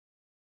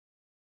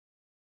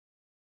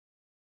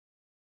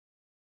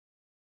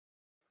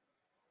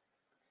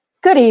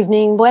Good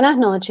evening, buenas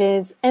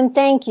noches, and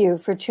thank you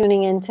for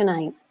tuning in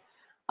tonight.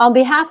 On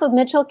behalf of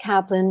Mitchell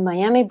Kaplan,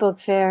 Miami Book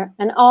Fair,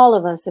 and all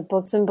of us at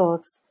Books and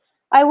Books,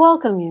 I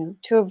welcome you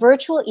to a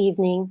virtual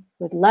evening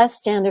with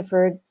Les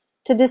Standiford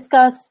to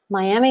discuss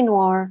Miami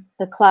Noir,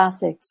 the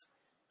classics,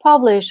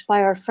 published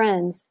by our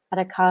friends at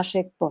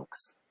Akashic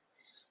Books.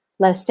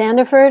 Les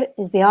Standiford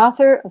is the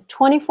author of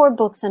 24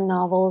 books and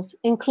novels,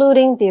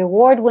 including the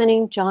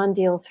award-winning John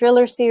Diehl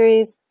thriller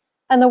series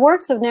and the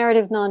works of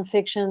narrative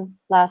nonfiction,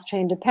 Last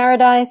Train to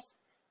Paradise,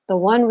 the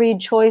one-read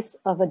choice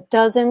of a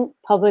dozen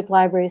public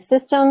library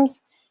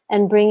systems,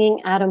 and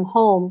Bringing Adam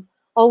Home,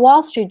 a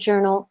Wall Street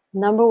Journal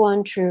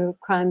 #1 true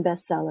crime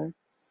bestseller.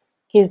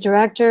 He is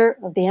director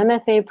of the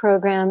MFA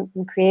program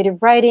in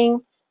creative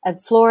writing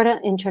at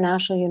Florida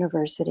International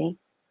University.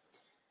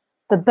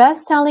 The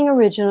best-selling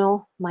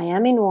original,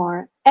 Miami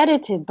Noir,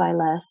 edited by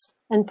Les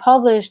and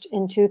published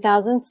in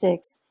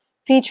 2006,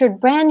 featured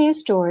brand new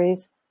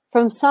stories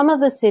from some of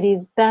the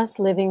city's best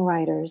living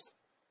writers.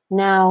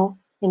 Now,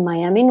 in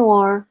Miami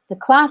Noir, the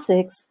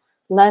classics,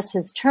 Les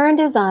has turned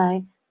his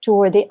eye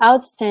toward the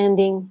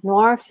outstanding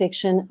noir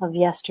fiction of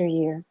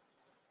yesteryear.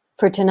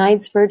 For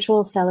tonight's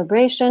virtual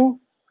celebration,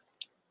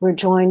 we're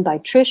joined by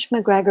Trish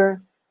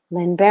MacGregor,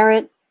 Lynne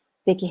Barrett,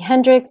 Vicki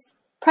Hendricks,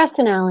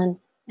 Preston Allen,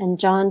 and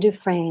John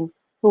Dufresne,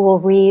 who will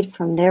read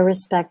from their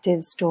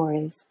respective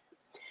stories.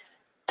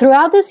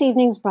 Throughout this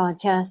evening's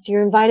broadcast,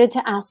 you're invited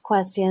to ask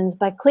questions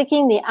by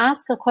clicking the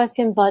Ask a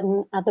Question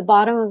button at the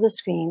bottom of the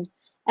screen,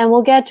 and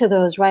we'll get to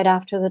those right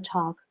after the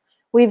talk.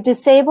 We've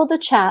disabled the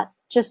chat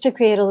just to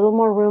create a little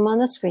more room on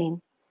the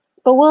screen,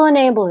 but we'll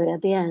enable it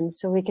at the end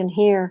so we can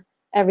hear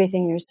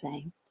everything you're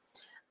saying.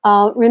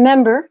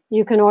 Remember,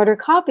 you can order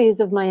copies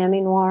of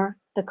Miami Noir,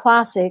 the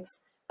classics,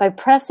 by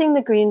pressing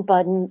the green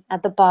button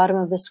at the bottom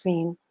of the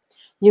screen.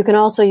 You can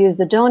also use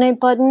the donate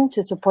button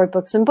to support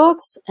Books and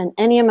Books, and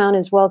any amount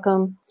is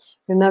welcome.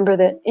 Remember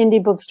that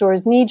indie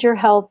bookstores need your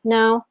help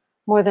now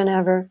more than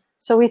ever,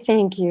 so we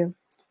thank you.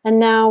 And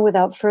now,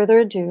 without further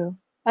ado,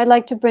 I'd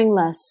like to bring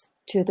Les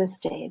to the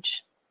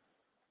stage.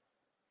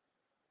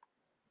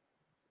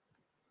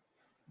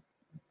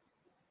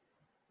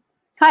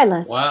 Hi,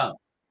 Les. Wow.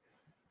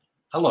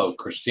 Hello,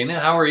 Christina.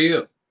 How are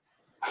you?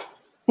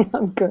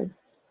 I'm good.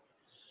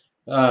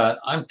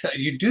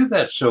 You do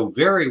that so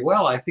very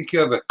well. I think you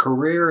have a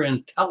career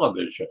in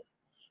television,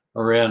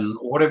 or in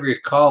whatever you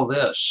call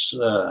this,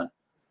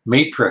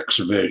 matrix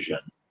vision.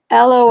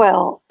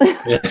 LOL.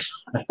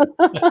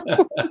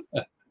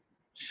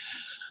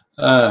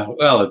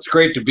 Well, it's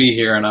great to be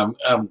here, and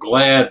I'm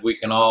glad we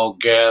can all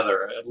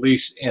gather, at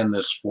least in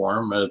this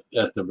form,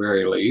 at the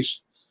very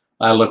least.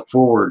 I look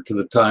forward to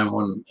the time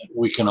when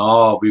we can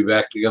all be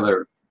back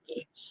together,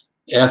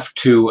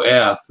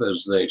 F2F,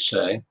 as they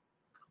say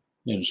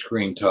in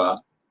screen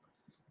talk.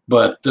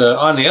 But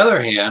on the other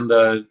hand,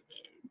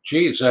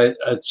 geez,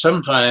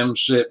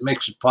 sometimes it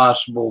makes it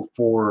possible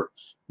for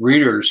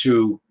readers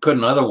who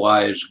couldn't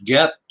otherwise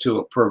get to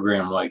a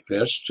program like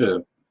this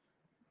to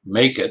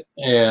make it,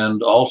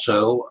 and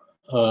also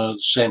by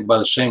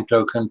the same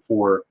token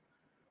for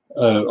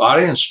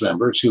audience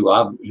members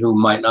who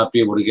might not be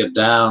able to get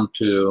down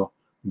to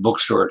the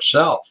bookstore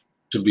itself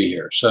to be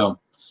here. So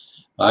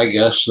I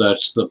guess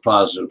that's the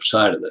positive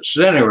side of this.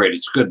 At any rate,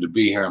 it's good to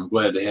be here. I'm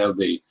glad to have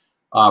the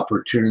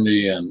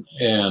opportunity and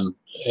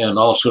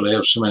also to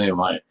have so many of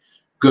my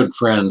good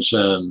friends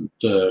and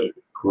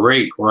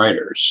great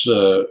writers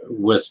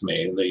with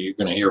me that you're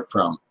going to hear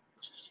from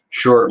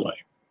shortly.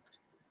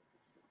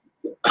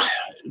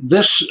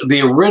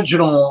 The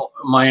original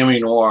Miami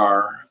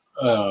Noir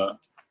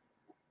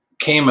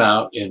came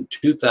out in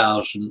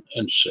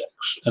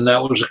 2006, and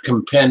that was a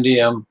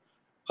compendium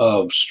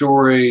of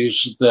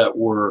stories that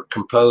were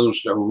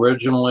composed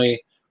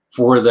originally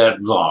for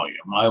that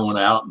volume. I went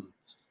out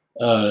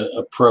and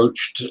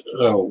approached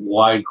a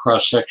wide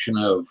cross-section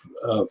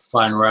of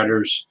fine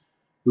writers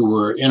who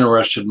were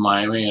interested in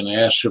Miami and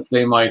asked if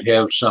they might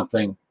have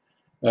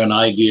an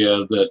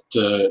idea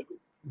that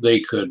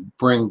they could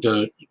bring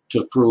to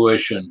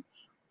fruition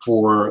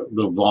for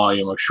the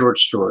volume of short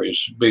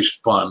stories based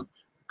upon the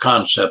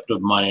concept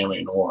of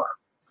Miami Noir.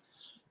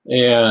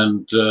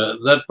 And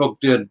that book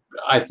did,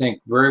 I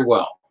think, very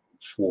well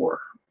for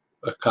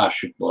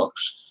Akashic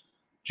Books.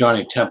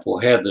 Johnny Temple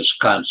had this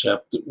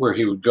concept where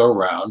he would go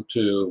around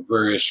to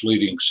various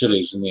leading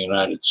cities in the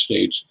United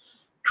States,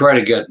 try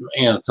to get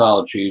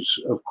anthologies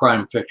of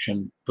crime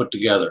fiction put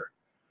together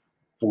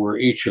for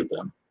each of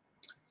them.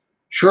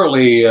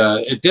 Shortly,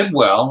 it did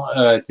well,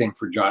 I think,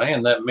 for Johnny,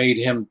 and that made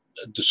him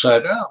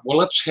decide, well,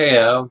 let's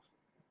have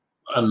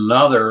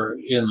another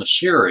in the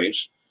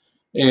series.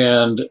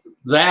 And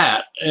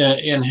that,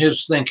 in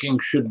his thinking,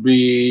 should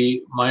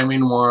be Miami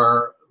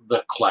Noir,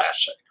 the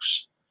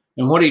classics.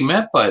 And what he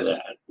meant by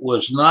that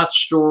was not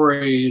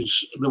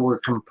stories that were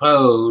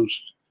composed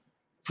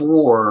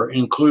for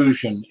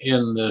inclusion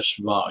in this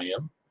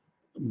volume,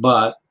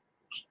 but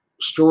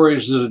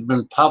stories that had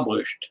been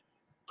published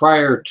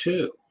prior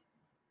to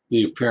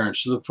the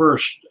appearance of the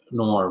first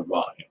Noir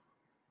volume.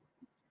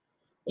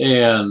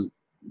 And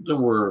there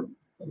were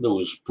there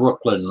was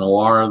Brooklyn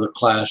Noir, the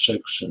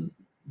classics, and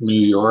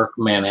New York,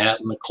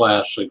 Manhattan, the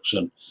classics,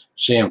 and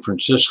San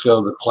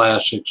Francisco, the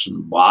classics,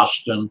 and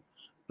Boston,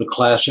 the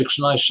classics.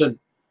 And I said,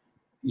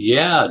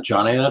 yeah,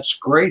 Johnny, that's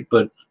great,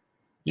 but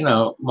you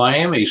know,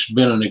 Miami's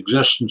been in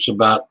existence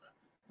about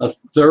a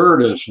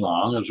third as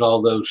long as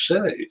all those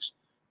cities,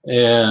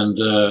 and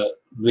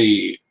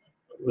there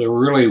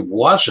really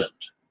wasn't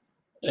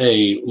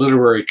a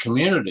literary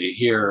community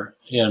here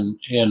in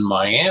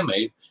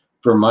Miami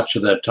for much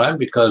of that time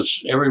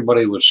because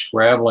everybody was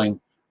scrabbling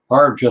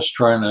hard just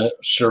trying to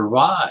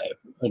survive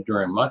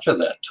during much of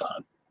that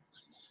time.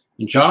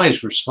 And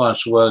Johnny's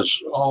response was,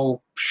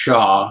 "Oh,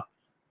 Shaw,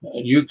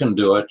 you can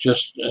do it.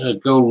 Just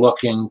go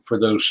looking for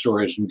those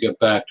stories and get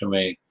back to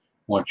me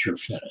once you're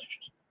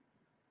finished."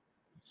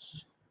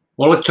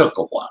 Well, it took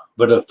a while,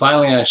 but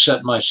finally I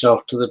set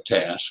myself to the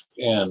task,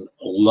 and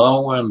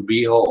lo and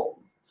behold,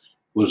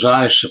 was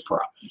I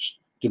surprised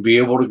to be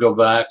able to go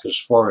back as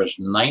far as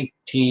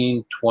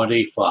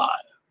 1925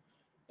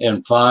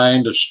 and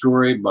find a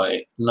story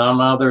by none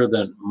other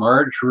than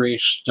Marjory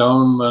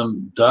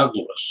Stoneman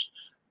Douglas,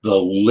 the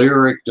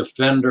lyric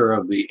defender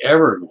of the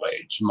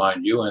Everglades,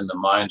 mind you, in the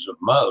minds of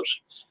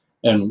most,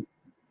 and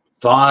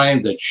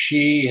find that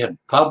she had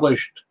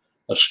published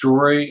a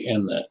story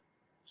in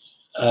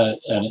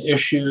an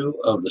issue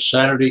of the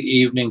Saturday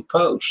Evening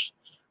Post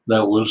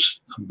that was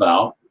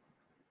about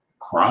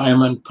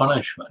crime and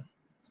punishment.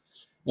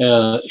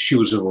 She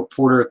was a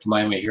reporter at the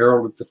Miami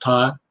Herald at the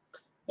time,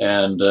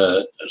 and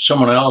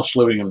someone else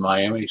living in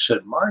Miami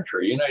said,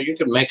 "Marjory, you know, you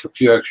could make a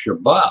few extra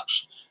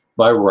bucks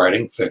by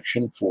writing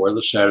fiction for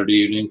the Saturday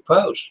Evening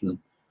Post." And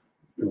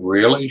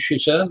really, she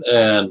said,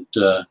 and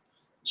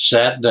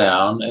sat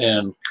down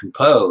and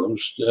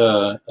composed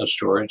a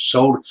story.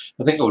 Sold,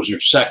 I think it was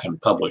her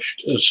second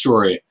published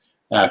story,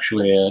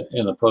 actually,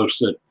 in the Post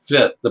that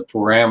fit the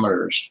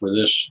parameters for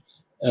this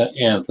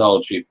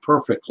anthology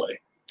perfectly.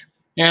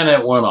 And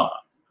it went on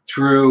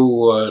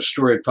through a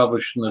story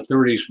published in the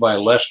 30s by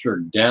Lester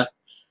Dent,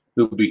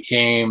 who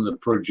became the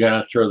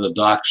progenitor of the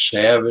Doc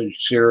Savage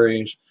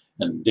series,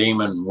 and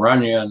Damon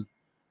Runyon,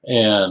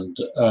 and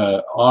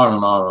on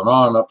and on and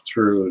on up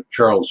through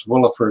Charles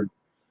Willeford,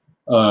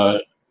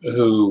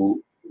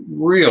 who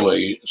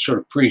really sort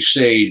of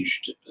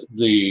presaged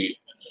the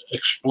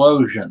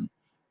explosion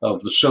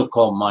of the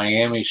so-called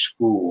Miami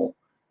school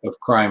of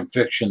crime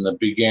fiction that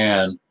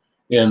began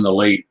in the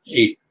late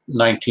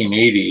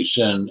 1980s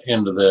and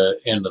into the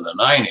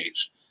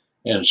 90s,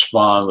 and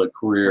spawned the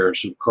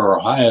careers of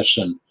Carl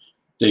Hiaasen,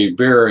 Dave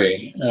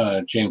Barry,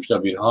 James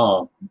W.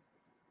 Hall,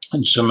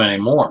 and so many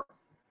more.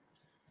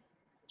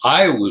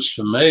 I was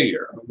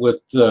familiar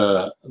with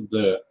the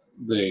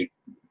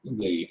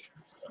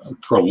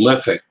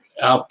prolific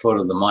output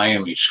of the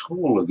Miami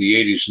School of the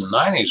 80s and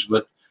 90s,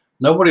 but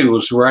nobody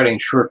was writing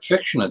short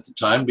fiction at the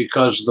time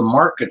because the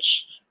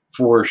markets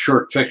for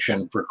short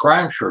fiction, for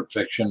crime short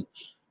fiction,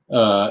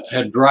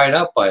 had dried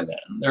up by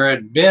then. There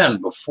had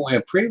been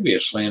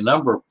previously a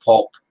number of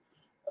pulp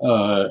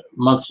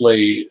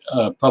monthly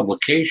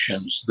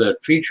publications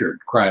that featured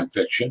crime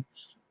fiction,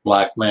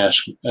 Black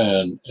Mask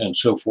and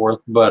so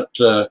forth, but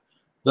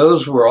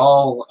those were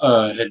all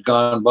had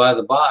gone by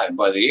the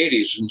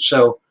 80s, and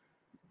so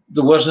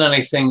there wasn't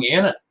anything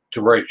in it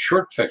to write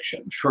short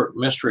fiction, short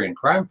mystery and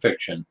crime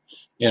fiction,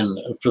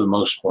 for the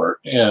most part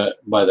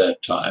by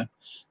that time.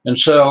 And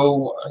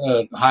so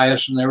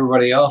Hiaasen and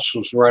everybody else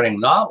was writing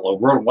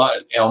novels. Wrote a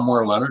lot.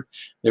 Elmore, Leonard,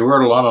 they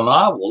wrote a lot of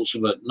novels,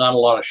 but not a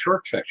lot of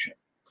short fiction.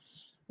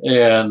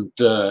 And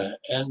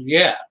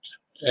yet,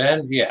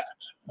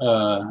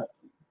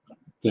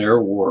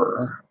 there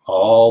were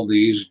all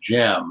these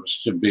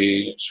gems to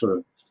be sort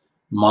of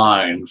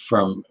mined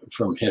from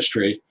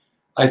history.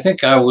 I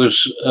think I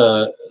was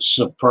as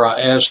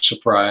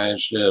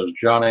surprised as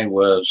Johnny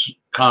was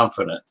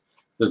confident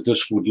that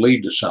this would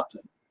lead to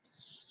something.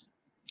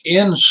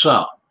 In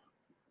sum,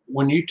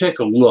 when you take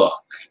a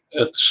look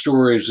at the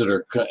stories that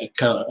are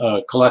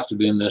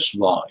collected in this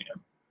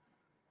volume,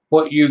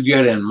 what you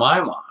get in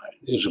my mind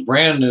is a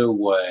brand new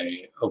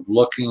way of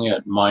looking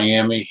at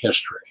Miami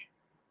history.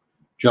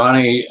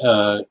 Johnny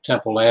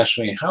Temple asked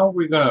me, how are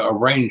we going to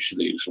arrange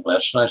these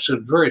lists? And I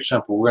said, very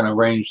simple, we're going to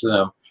arrange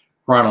them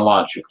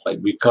chronologically,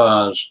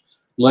 because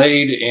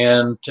laid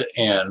end to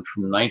end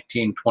from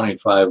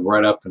 1925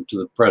 right up into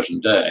the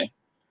present day,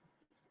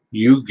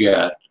 you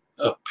get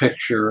a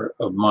picture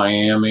of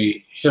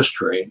Miami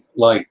history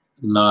like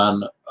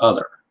none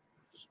other.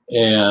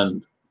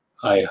 And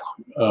I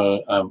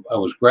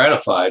was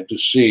gratified to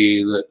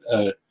see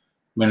that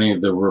many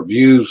of the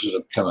reviews that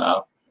have come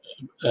out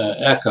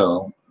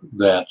echo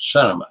that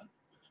sentiment,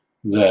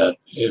 that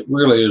it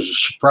really is a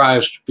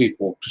surprise to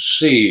people to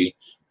see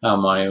how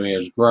Miami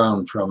has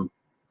grown from,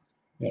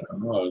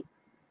 a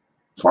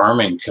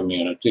farming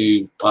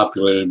community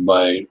populated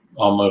by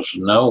almost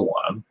no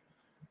one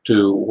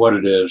to what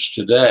it is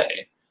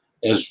today,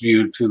 as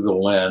viewed through the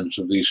lens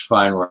of these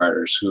fine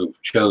writers who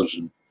have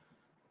chosen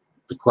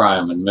the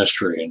crime and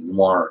mystery and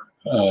noir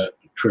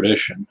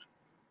tradition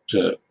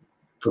to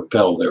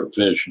propel their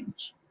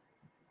visions.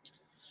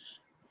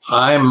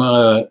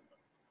 I'm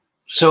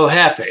so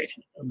happy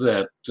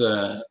that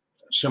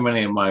so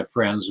many of my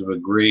friends have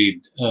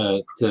agreed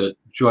to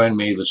join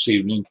me this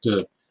evening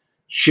to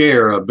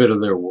share a bit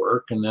of their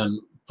work, and then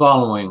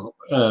following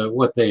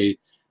what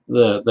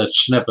that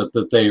snippet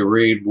that they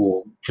read,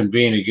 we'll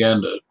convene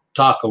again to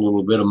talk a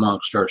little bit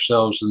amongst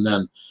ourselves, and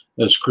then,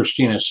 as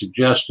Christina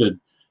suggested,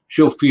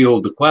 she'll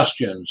field the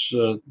questions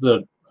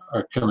that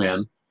are come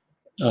in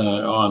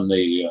on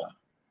the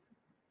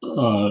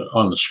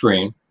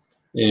screen,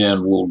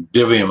 and we'll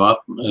divvy them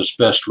up as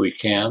best we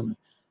can.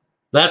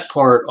 That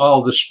part,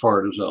 all this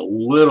part, is a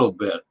little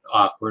bit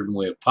awkward, and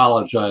we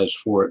apologize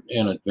for it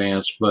in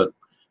advance, but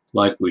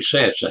like we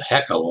say, it's a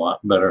heck of a lot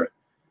better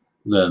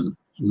than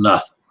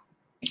nothing.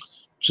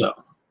 So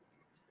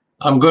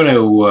I'm going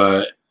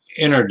to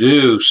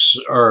introduce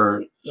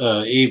our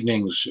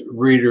evening's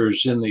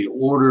readers in the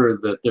order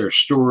that their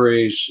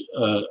stories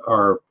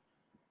are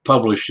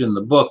published in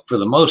the book for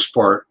the most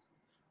part,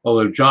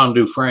 although John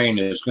Dufresne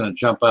is going to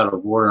jump out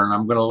of order, and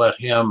I'm going to let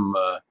him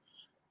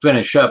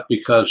finish up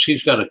because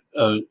he's got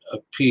a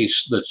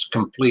piece that's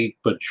complete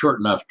but short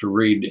enough to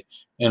read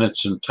in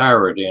its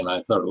entirety, and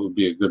I thought it would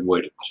be a good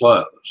way to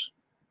close.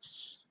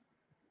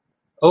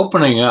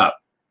 Opening up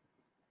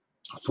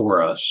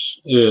for us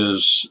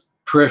is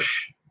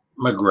Trish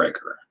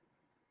MacGregor.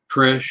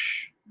 Trish,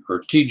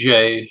 or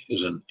TJ,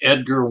 is an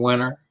Edgar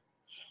winner,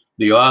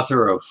 the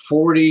author of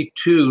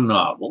 42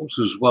 novels,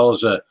 as well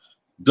as a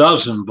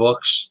dozen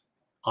books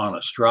on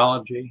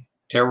astrology,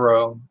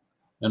 tarot,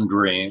 and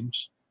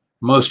dreams.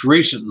 Most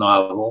recent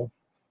novel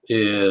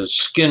is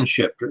Skin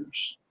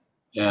Shifters.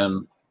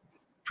 And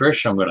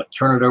Trish, I'm going to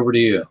turn it over to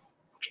you.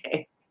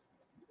 Okay.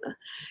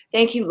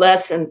 Thank you,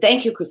 Les, and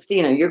thank you,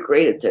 Christina. You're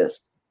great at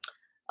this.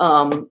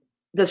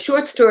 The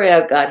short story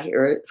I've got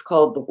here, it's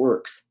called The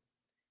Works.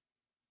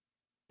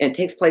 It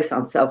takes place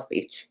on South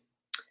Beach.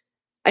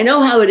 I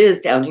know how it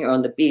is down here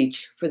on the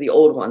beach for the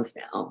old ones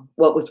now,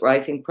 what with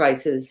rising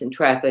prices and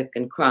traffic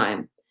and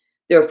crime.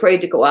 They're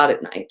afraid to go out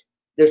at night.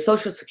 Their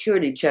Social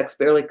Security checks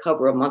barely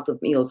cover a month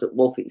of meals at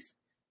Wolfie's.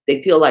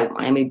 They feel like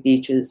Miami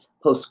Beach's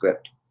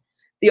postscript.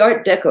 The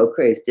Art Deco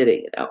craze did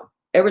it, you know.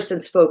 Ever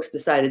since folks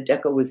decided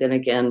Deco was in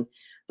again,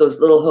 those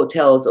little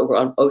hotels over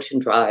on Ocean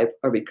Drive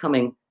are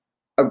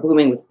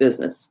booming with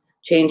business,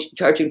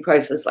 charging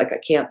prices like I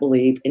can't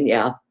believe, and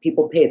yeah,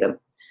 people pay them.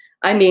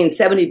 I mean,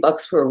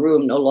 $70 for a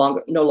room no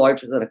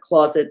larger than a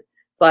closet,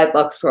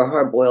 $5 for a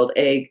hard-boiled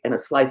egg and a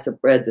slice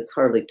of bread that's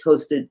hardly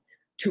toasted,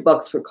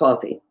 $2 for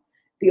coffee.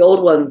 The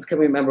old ones can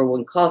remember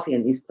when coffee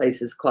in these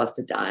places cost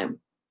a dime.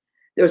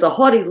 There's a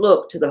haughty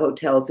look to the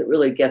hotels that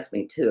really gets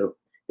me too.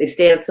 They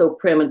stand so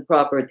prim and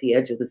proper at the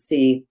edge of the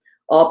sea,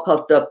 all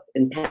puffed up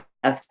in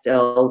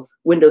pastels,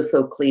 windows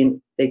so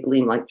clean they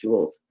gleam like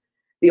jewels.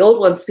 The old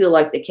ones feel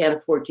like they can't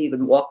afford to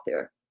even walk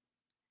there.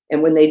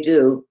 And when they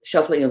do,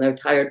 shuffling in their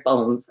tired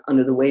bones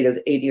under the weight of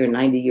 80 or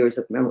 90 years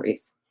of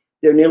memories,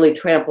 they're nearly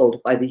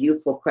trampled by the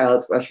youthful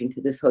crowds rushing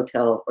to this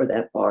hotel or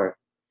that bar.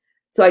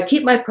 So I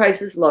keep my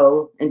prices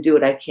low and do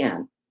what I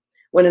can.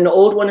 When an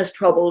old one is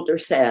troubled or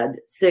sad,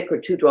 sick or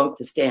too drunk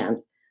to stand,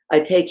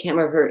 I take him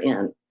or her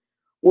in.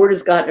 Word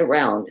has gotten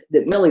around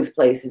that Millie's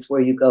place is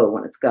where you go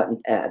when it's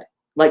gotten bad.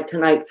 Like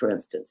tonight, for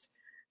instance.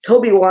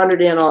 Toby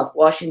wandered in off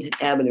Washington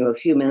Avenue a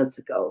few minutes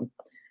ago,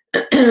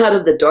 out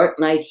of the dark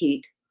night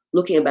heat,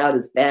 looking about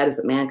as bad as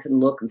a man can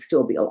look and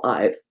still be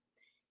alive.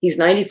 He's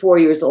 94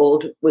 years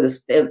old with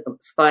a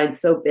spine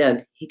so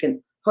bent he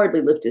can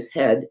hardly lift his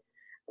head,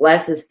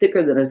 glasses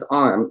thicker than his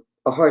arm,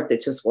 a heart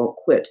that just won't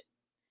quit.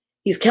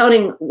 He's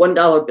counting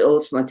 $1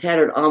 bills from a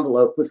tattered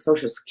envelope with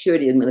Social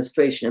Security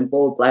Administration in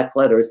bold black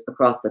letters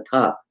across the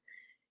top.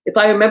 If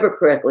I remember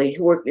correctly, he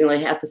worked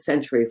nearly half a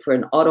century for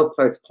an auto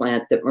parts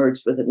plant that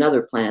merged with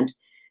another plant,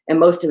 and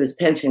most of his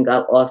pension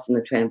got lost in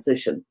the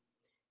transition.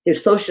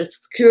 His Social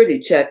Security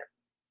check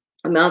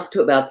amounts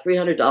to about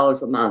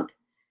 $300 a month,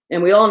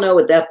 and we all know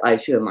what that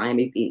buys you in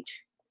Miami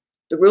Beach.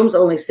 The room's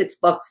only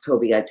 $6,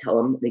 Toby, I tell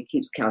him when he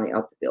keeps counting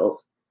out the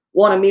bills.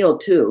 Want a meal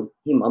too,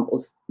 he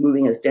mumbles,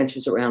 moving his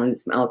dentures around in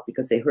his mouth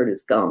because they hurt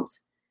his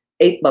gums.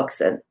 $8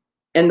 then.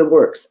 And the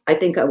works. I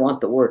think I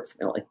want the works,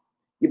 Millie.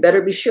 You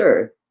better be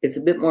sure. It's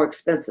a bit more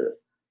expensive.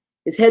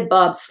 His head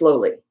bobs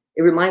slowly.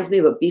 It reminds me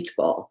of a beach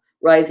ball,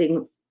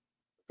 rising,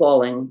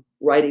 falling,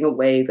 riding a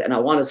wave, and I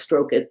want to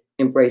stroke it,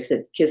 embrace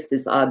it, kiss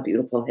this odd,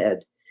 beautiful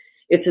head.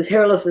 It's as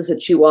hairless as a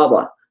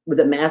chihuahua, with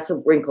a mass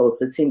of wrinkles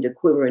that seem to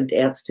quiver and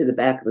dance to the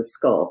back of his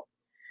skull.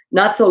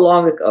 Not so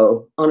long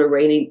ago, on a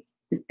rainy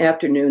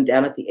afternoon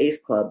down at the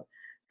Ace Club,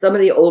 some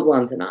of the old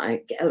ones and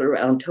I gathered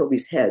around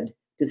Toby's head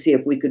to see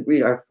if we could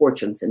read our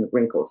fortunes in the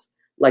wrinkles,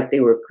 like they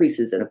were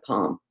creases in a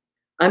palm.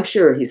 I'm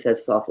sure, he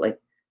says softly,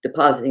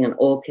 depositing an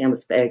old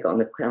canvas bag on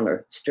the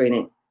counter,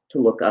 straining to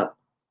look up.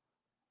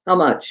 How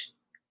much?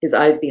 His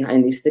eyes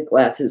behind these thick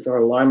glasses are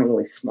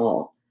alarmingly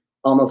small,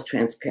 almost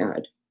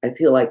transparent. I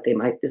feel like they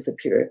might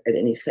disappear at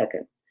any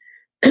second.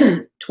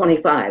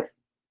 25.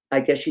 I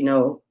guess you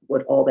know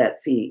what all that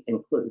fee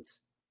includes.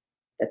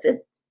 That's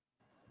it.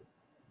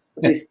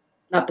 At least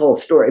not the whole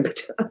story,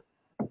 but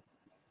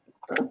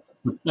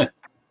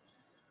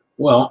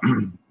Well,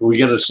 we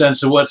get a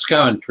sense of what's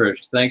coming,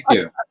 Trish. Thank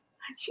you.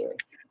 Sure.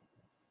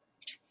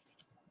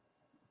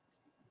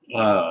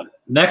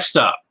 Next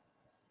up,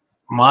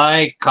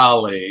 my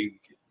colleague,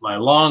 my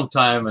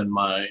longtime and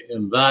my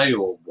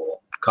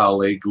invaluable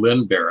colleague,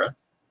 Lynne Barrett.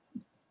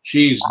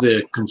 She's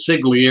the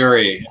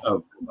consigliere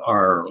of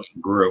our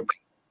group.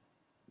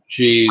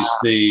 She's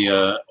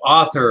the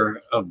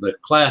author of the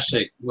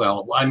classic,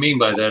 well, I mean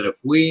by that, if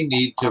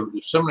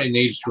somebody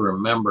needs to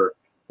remember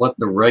what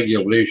the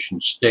regulation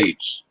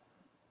states,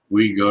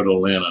 we go to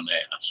Lynne and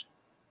ask.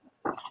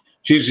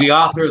 She's the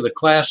author of the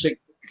classic,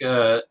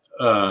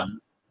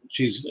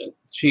 she's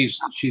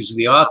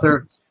the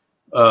author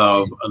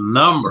of a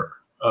number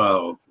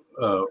of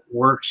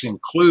works,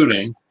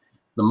 including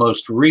the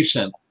most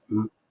recent,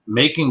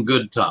 Making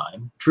Good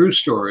Time, True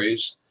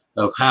Stories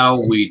of How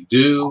We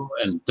Do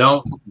and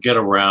Don't Get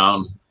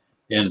Around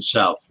in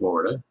South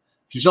Florida.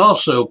 She's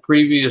also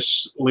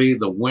previously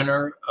the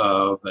winner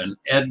of an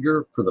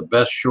Edgar for the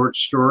Best Short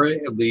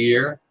Story of the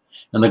Year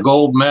and the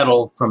gold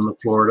medal from the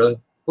Florida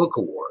Book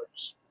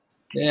Awards.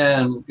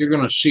 And you're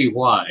going to see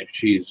why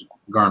she's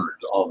garnered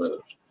all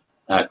those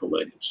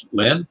accolades.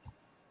 Lynne?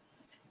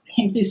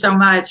 Thank you so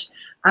much.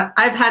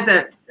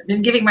 I've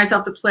been giving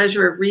myself the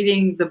pleasure of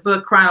reading the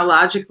book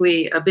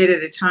chronologically a bit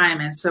at a time.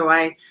 And so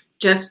I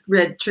just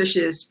read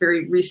Trish's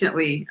very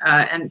recently,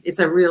 and it's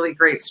a really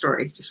great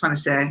story. Just want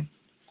to say,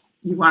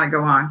 you want to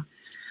go on.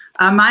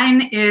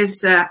 Mine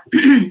is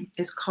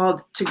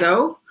called To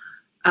Go,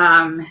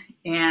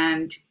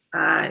 and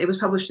it was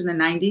published in the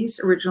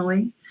 90s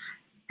originally.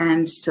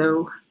 And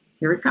so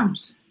here it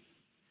comes.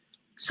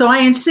 So I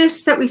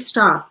insist that we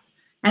stop,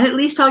 and at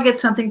least I'll get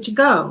something to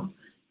go.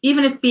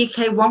 Even if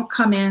BK won't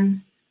come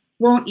in,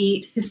 won't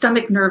eat, his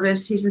stomach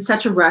nervous, he's in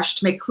such a rush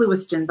to make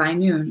Clewiston by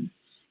noon.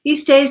 He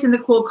stays in the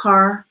cool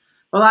car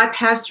while I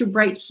pass through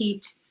bright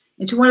heat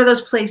into one of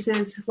those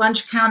places,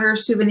 lunch counter,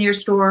 souvenir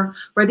store,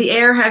 where the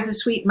air has the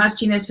sweet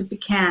mustiness of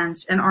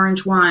pecans and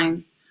orange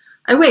wine.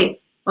 I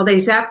wait while they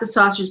zap the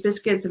sausage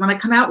biscuits, and when I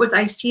come out with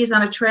iced teas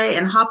on a tray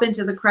and hop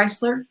into the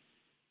Chrysler,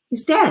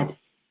 he's dead.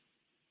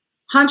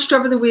 Hunched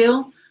over the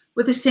wheel,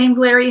 with the same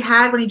glare he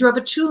had when he drove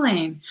a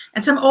two-lane,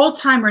 and some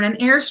old-timer in an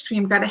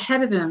Airstream got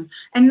ahead of him,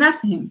 and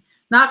nothing,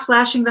 not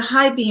flashing the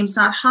high beams,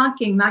 not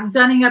honking, not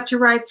gunning up to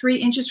ride 3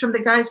 inches from the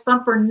guy's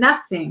bumper,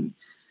 nothing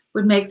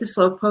would make the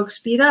slowpoke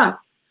speed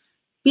up.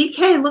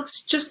 BK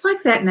looks just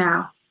like that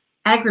now,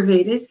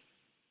 aggravated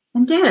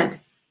and dead,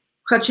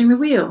 clutching the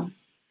wheel.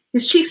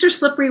 His cheeks are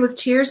slippery with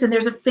tears, and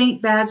there's a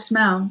faint bad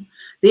smell.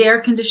 The air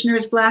conditioner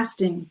is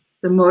blasting.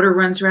 The motor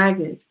runs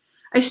ragged.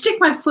 I stick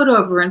my foot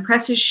over and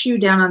press his shoe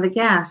down on the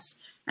gas,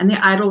 and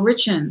the idle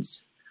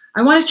richens.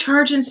 I want to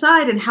charge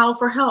inside and howl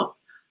for help.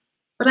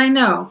 But I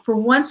know, for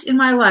once in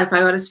my life,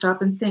 I ought to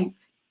stop and think.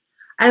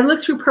 I look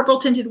through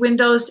purple-tinted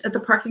windows at the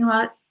parking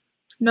lot.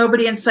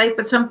 Nobody in sight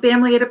but some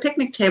family at a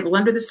picnic table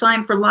under the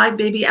sign for live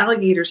baby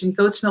alligators and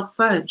goat's milk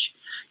fudge.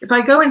 If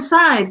I go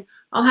inside,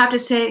 I'll have to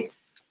say,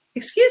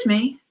 "Excuse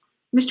me,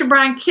 Mr.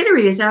 Brian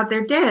Kittery is out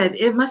there dead.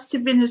 It must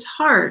have been his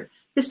heart.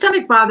 His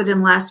stomach bothered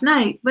him last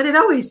night, but it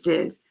always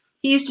did."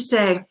 He used to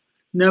say,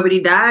 "Nobody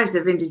dies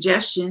of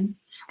indigestion,"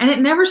 and it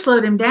never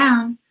slowed him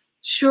down.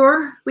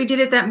 Sure, we did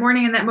it that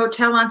morning in that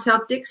motel on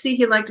South Dixie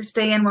he liked to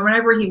stay in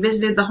whenever he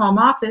visited the home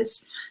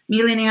office,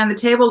 me leaning on the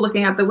table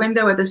looking out the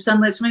window at the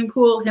sunlit swimming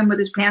pool, him with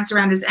his pants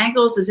around his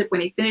ankles as if when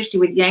he finished he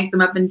would yank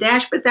them up and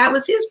dash, but that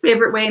was his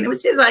favorite way and it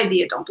was his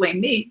idea, don't blame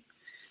me.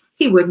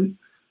 He wouldn't.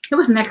 He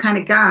wasn't that kind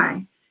of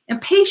guy.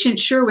 Impatient,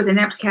 sure, with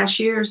inept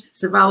cashiers,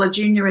 Zavala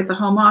Jr. at the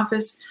home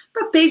office,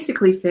 but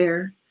basically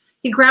fair.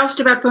 He groused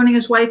about phoning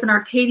his wife in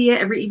Arcadia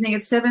every evening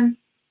at 7,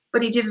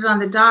 but he did it on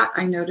the dot,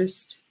 I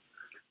noticed.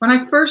 When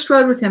I first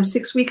rode with him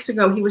 6 weeks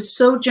ago, he was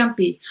so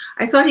jumpy.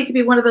 I thought he could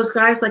be one of those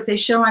guys like they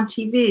show on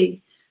TV.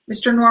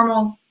 Mr.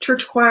 Normal,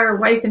 church choir,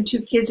 wife and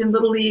 2 kids in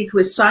Little League who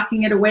is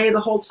socking it away the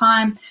whole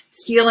time,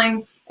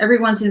 stealing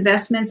everyone's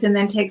investments and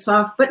then takes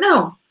off. But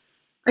no,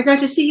 I got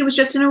to see he was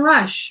just in a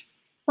rush,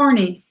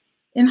 horny,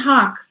 in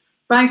hock,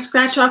 buying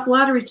scratch-off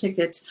lottery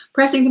tickets,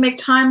 pressing to make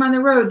time on the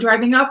road,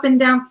 driving up and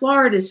down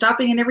Florida,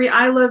 stopping in every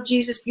I Love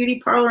Jesus beauty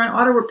parlor and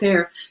auto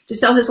repair to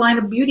sell his line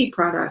of beauty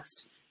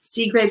products,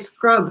 sea grape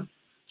scrub,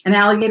 an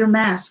alligator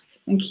mask,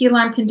 and key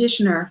lime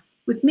conditioner,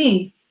 with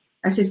me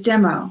as his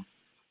demo.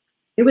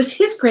 It was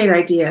his great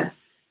idea,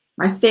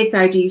 my fake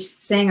ID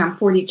saying I'm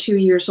 42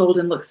 years old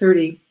and look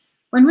 30,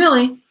 when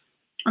really,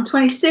 I'm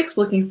 26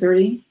 looking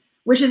 30,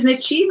 which is an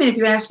achievement if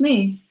you ask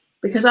me,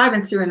 because I've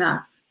been through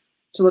enough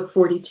to look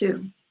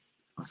 42.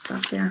 I'll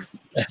stop there.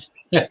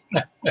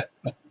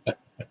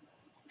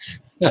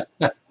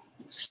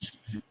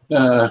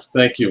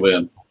 Thank you,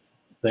 Lynne.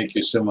 Thank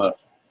you so much.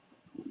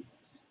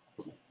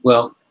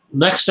 Well,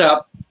 next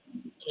up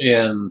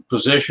in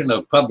position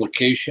of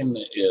publication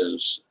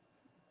is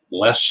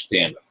Les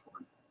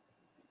Standiford.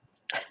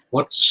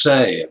 What to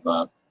say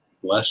about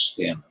Les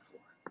Standiford?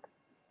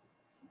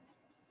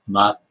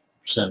 Not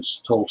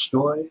since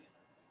Tolstoy?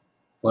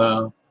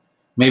 Well,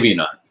 maybe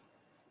not.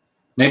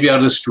 Maybe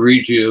I'll just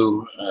read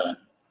you a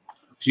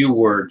few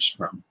words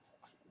from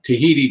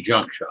Tahiti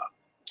Junk Shop.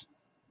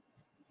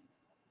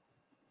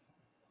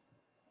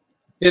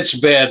 It's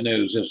bad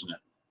news, isn't it?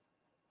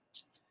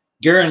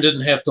 Garen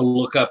didn't have to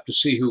look up to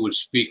see who was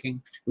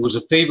speaking. It was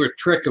a favorite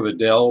trick of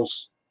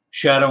Adele's,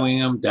 shadowing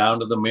him down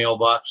to the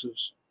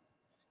mailboxes.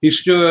 He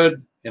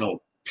stood in a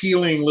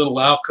peeling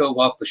little alcove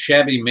off the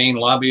shabby main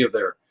lobby of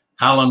their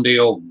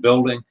Hallandale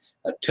building,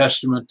 a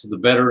testament to the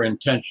better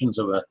intentions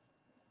of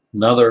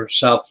another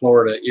South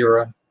Florida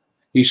era.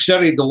 He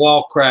studied the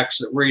wall cracks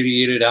that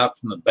radiated out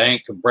from the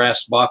bank of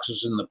brass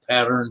boxes in the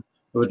pattern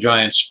of a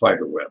giant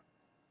spider web.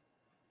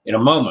 In a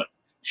moment,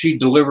 she'd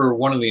deliver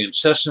one of the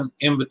incessant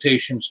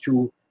invitations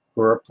to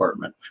her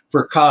apartment,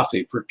 for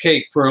coffee, for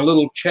cake, for a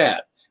little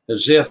chat,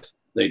 as if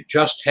they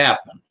just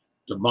happened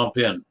to bump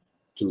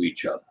into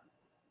each other.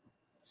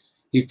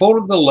 He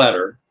folded the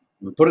letter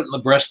and put it in the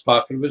breast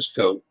pocket of his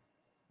coat,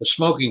 a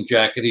smoking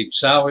jacket he'd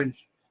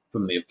salvaged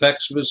from the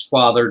effects of his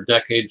father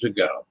decades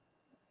ago.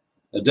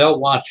 Adele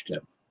watched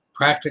him,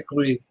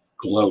 practically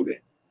gloating.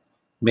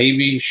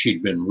 Maybe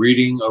she'd been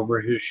reading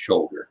over his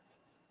shoulder.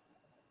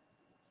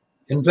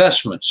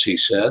 Investments, he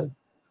said,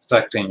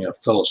 affecting a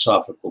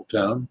philosophical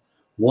tone.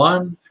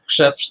 One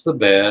accepts the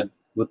bad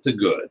with the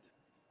good.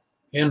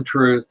 In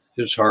truth,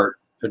 his heart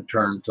had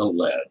turned to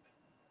lead.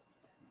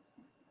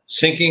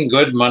 Sinking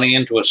good money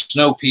into a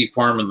snow pea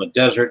farm in the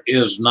desert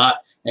is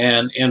not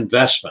an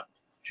investment,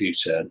 she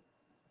said.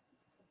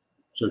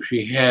 So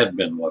she had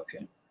been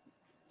looking.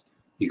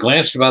 He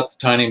glanced about the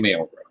tiny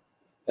mailroom.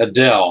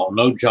 Adele,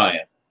 no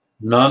giant,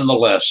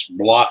 nonetheless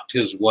blocked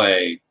his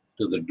way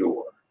to the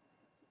door.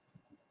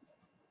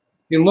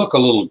 You look a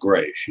little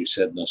gray, she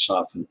said in a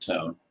softened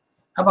tone.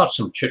 How about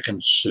some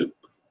chicken soup?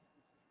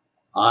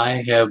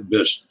 I have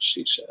business,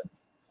 he said.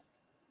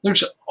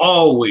 There's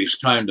always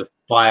time to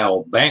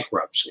file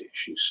bankruptcy,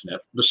 she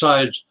sniffed.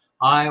 Besides,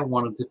 I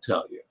wanted to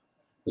tell you,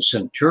 the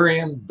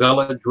Centurion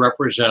Village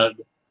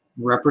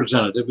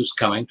representative is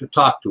coming to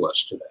talk to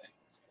us today.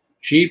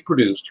 She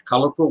produced a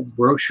colorful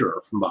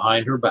brochure from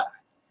behind her back.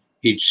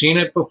 He'd seen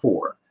it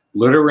before,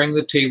 littering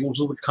the tables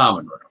of the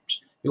common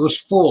rooms. It was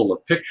full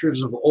of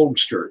pictures of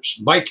oldsters,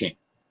 biking,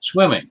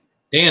 swimming,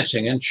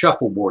 dancing, and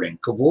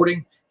shuffleboarding,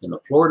 cavorting in the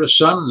Florida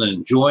sun and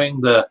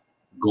enjoying the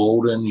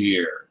golden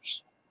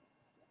years.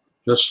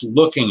 Just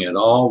looking at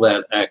all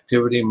that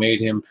activity made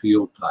him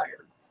feel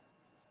tired.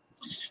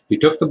 He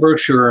took the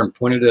brochure and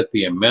pointed at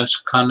the immense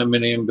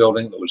condominium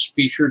building that was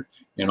featured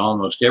in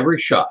almost every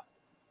shot.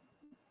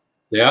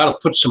 They ought to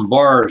put some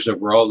bars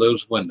over all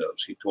those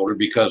windows, he told her,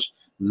 because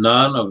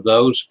none of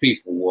those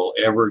people will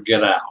ever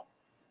get out.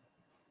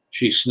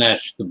 She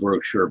snatched the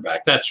brochure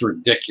back. That's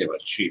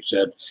ridiculous, she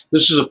said.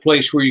 This is a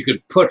place where you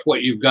could put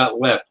what you've got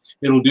left.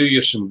 It'll do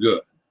you some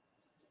good.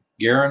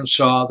 Garen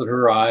saw that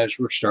her eyes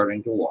were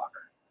starting to water.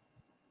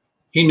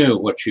 He knew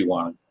what she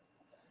wanted.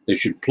 They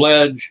should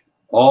pledge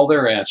all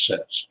their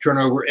assets, turn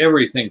over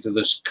everything to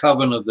this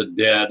coven of the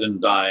dead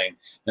and dying,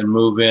 and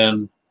move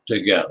in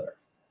together.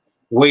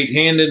 Wait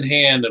hand in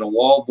hand in a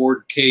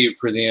wallboard cave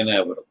for the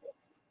inevitable.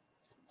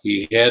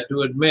 He had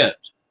to admit,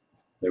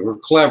 they were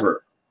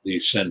clever,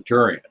 these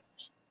Centurions.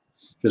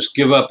 Just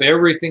give up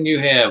everything you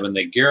have and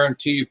they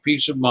guarantee you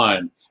peace of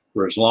mind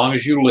for as long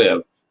as you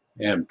live,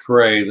 and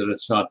pray that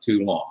it's not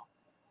too long.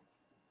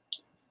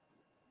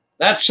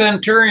 That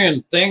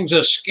Centurion thing's a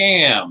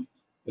scam.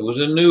 It was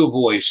a new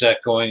voice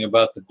echoing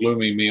about the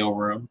gloomy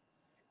mealroom.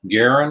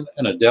 Garen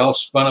and Adele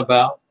spun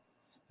about.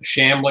 A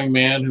shambling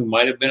man who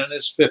might have been in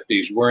his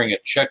 50s, wearing a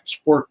checked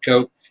sport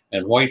coat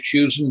and white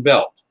shoes and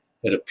belt,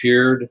 had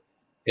appeared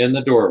in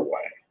the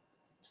doorway.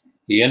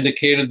 He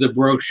indicated the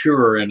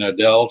brochure in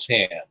Adele's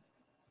hand.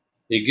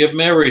 You give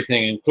them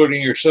everything,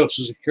 including your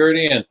Social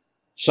Security, and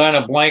sign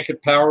a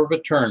blanket power of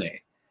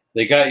attorney.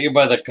 They got you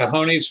by the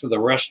cojones for the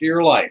rest of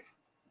your life,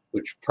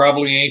 which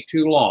probably ain't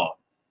too long,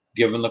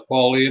 given the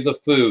quality of the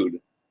food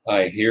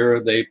I hear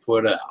they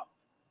put out.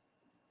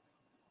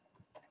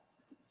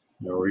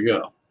 There we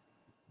go.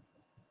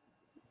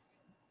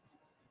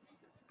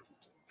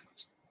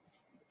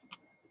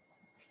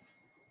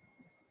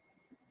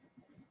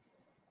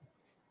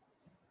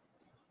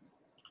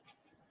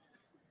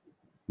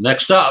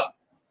 Next up,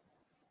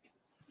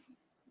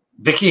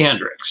 Vicki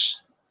Hendricks.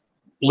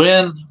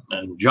 Lynne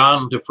and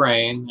John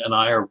Dufresne and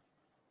I are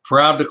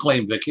proud to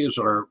claim Vicki as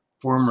our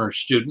former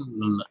student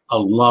and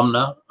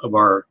alumna of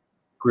our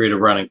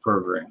creative writing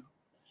program.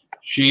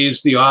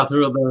 She's the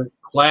author of the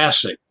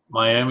classic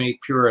Miami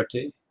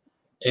Purity,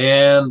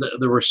 and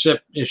the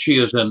recipient. She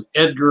is an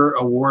Edgar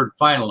Award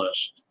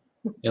finalist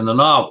in the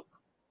novel.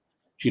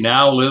 She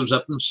now lives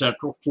up in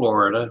Central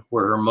Florida,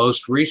 where her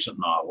most recent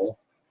novel,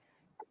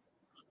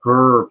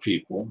 Fur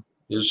People,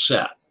 is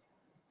set.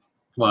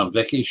 Come on,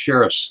 Vicki,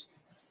 share us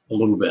a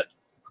little bit.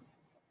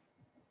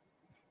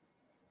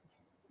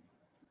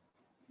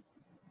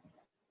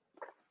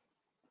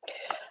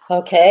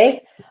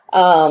 Okay.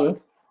 I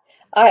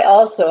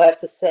also have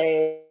to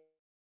say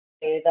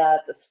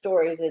that the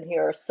stories in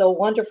here are so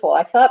wonderful.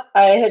 I thought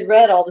I had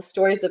read all the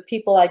stories of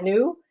people I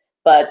knew,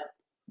 but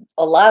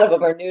a lot of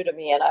them are new to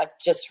me, and I've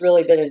just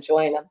really been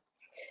enjoying them.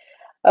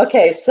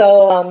 Okay,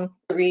 so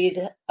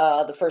read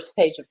the first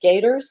page of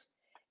Gators,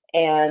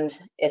 and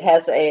it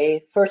has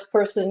a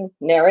first-person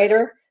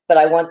narrator, but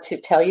I want to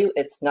tell you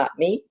it's not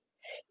me,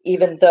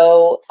 even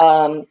though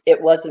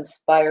it was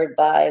inspired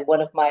by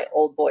one of my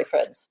old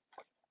boyfriends,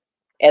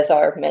 as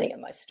are many of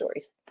my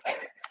stories.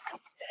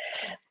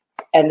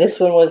 And this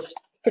one was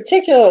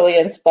particularly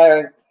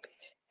inspiring.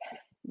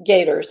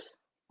 Gators.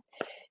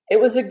 It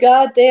was a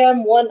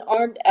goddamn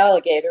one-armed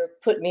alligator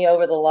put me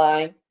over the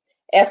line.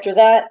 After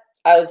that,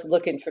 I was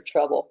looking for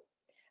trouble.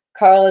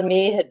 Carl and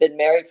me had been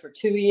married for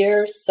 2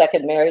 years,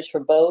 second marriage for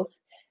both,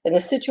 and the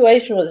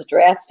situation was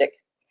drastic,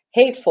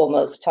 hateful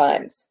most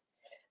times.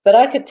 But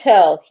I could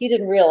tell he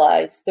didn't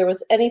realize there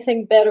was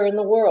anything better in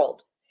the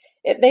world.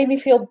 It made me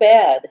feel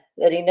bad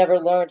that he never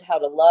learned how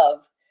to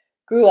love,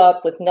 grew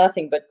up with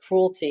nothing but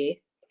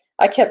cruelty.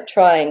 I kept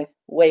trying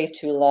way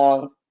too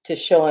long to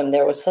show him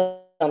there was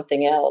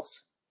something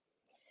else.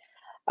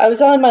 I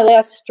was on my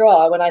last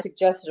straw when I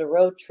suggested a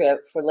road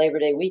trip for Labor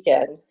Day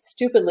weekend,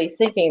 stupidly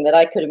thinking that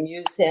I could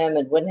amuse him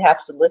and wouldn't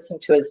have to listen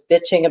to his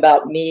bitching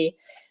about me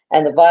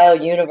and the vile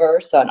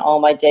universe on all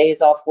my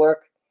days off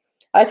work.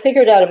 I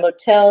figured out a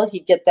motel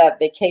he'd get that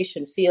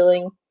vacation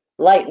feeling,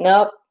 lighten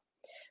up,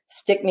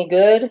 stick me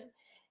good,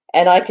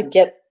 and I could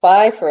get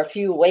by for a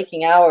few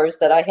waking hours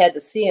that I had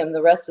to see him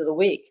the rest of the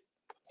week.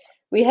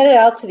 We headed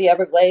out to the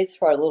Everglades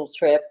for our little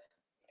trip.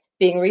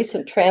 Being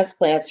recent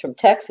transplants from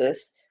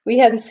Texas, we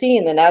hadn't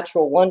seen the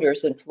natural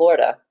wonders in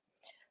Florida.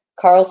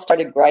 Carl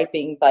started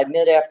griping by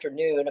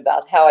mid-afternoon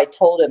about how I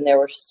told him there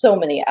were so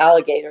many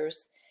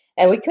alligators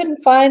and we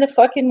couldn't find a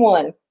fucking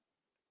one.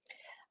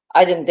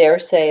 I didn't dare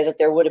say that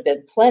there would have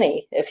been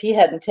plenty if he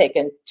hadn't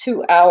taken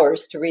 2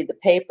 hours to read the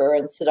paper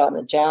and sit on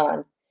the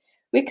john.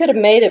 We could have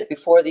made it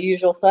before the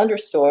usual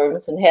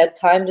thunderstorms and had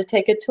time to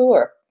take a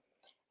tour.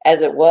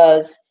 As it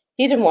was,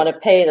 he didn't want to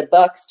pay the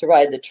bucks to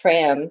ride the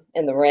tram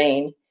in the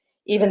rain,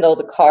 even though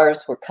the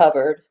cars were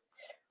covered.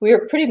 We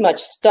were pretty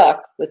much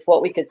stuck with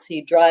what we could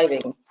see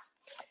driving.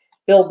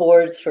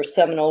 Billboards for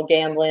Seminole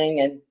gambling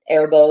and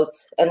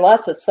airboats, and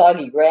lots of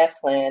soggy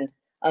grassland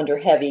under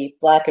heavy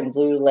black and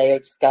blue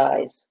layered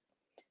skies.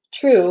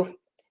 True,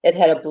 it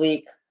had a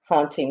bleak,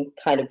 haunting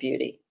kind of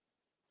beauty.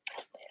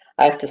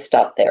 I have to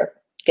stop there.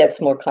 It gets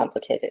more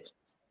complicated.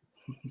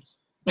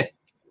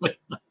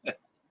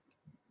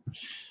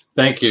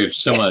 Thank you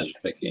so much,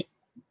 Vicki.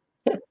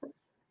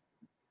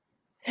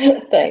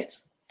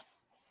 Thanks.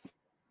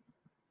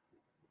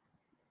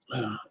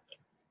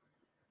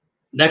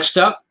 Next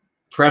up,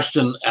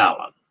 Preston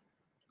Allen.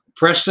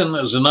 Preston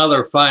is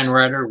another fine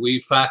writer we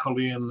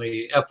faculty in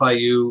the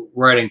FIU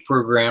writing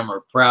program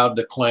are proud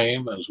to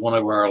claim as one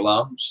of our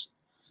alums.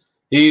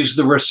 He's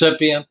the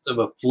recipient of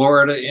a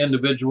Florida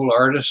Individual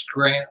Artist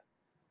Grant,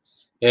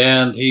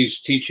 and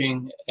he's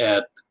teaching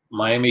at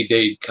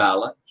Miami-Dade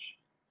College.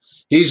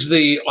 He's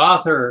the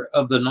author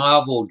of the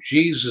novel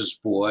Jesus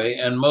Boy,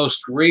 and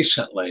most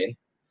recently,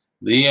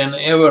 The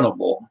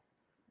Inevitable,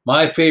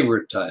 my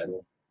favorite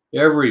title,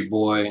 Every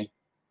Boy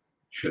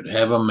Should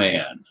Have a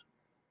Man.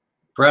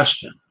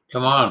 Preston,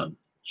 come on and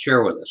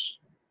share with us.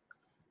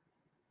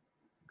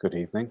 Good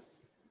evening.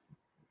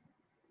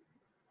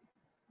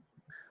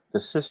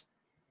 The sister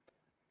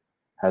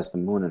has the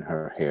moon in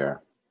her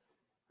hair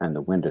and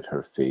the wind at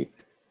her feet.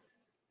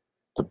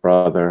 The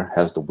brother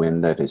has the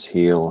wind at his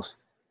heels.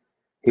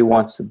 He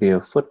wants to be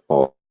a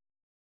footballer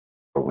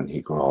when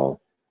he grows.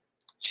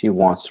 She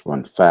wants to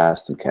run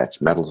fast and catch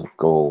medals of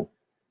gold,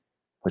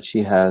 but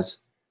she has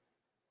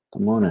the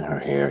moon in her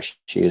hair.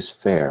 She is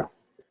fair.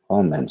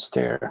 All men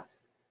stare.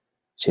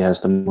 She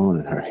has the moon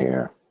in her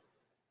hair.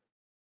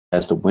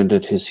 Has the wind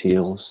at his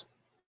heels.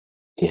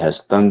 He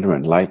has thunder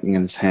and lightning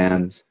in his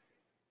hands.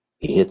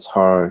 He hits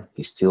hard.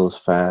 He steals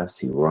fast.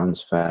 He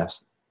runs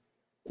fast.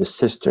 His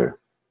sister,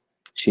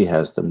 she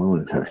has the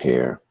moon in her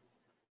hair.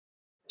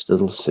 His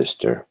little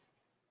sister.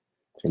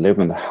 They live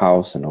in the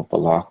house in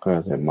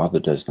Opalaka their mother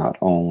does not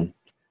own.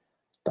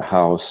 The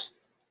house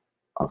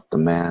of the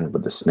man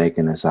with the snake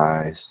in his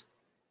eyes.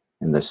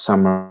 In the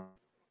summer,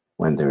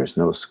 when there is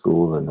no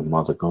school and the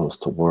mother goes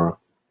to work,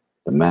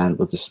 the man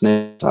with the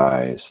snake's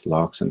eyes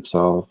locks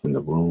himself in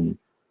the room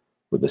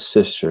with the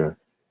sister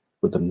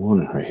with the moon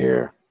in her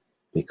hair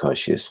because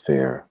she is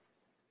fair.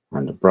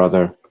 And the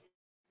brother,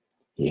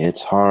 he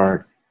hits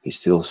hard, he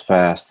steals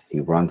fast, he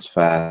runs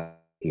fast,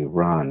 he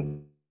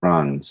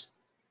runs.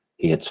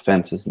 He hits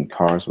fences and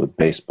cars with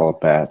baseball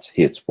bats,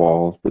 he hits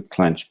walls with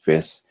clenched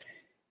fists,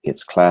 he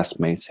hits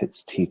classmates,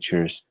 hits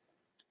teachers.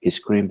 He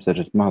screams at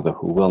his mother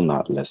who will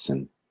not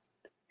listen.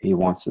 He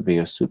wants to be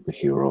a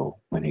superhero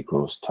when he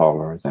grows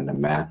taller than the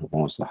man who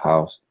owns the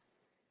house.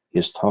 He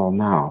is tall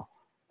now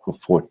for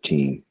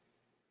 14.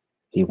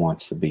 He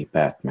wants to be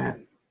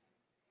Batman.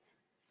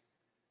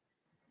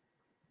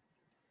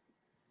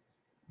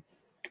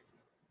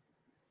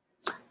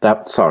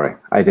 Sorry,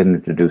 I didn't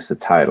introduce the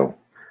title.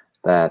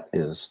 That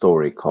is a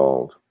story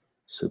called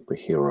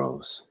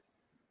Superheroes.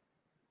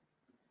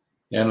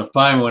 And a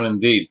fine one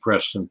indeed,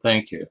 Preston.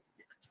 Thank you.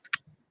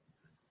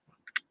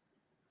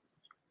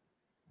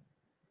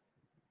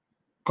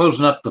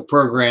 Closing up the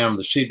program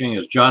this evening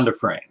is John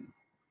Dufresne.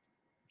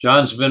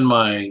 John's been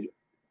my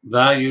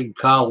valued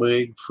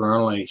colleague for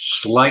only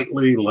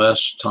slightly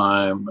less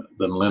time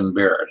than Lynne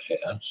Barrett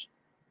has.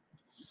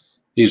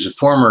 He's a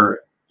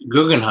former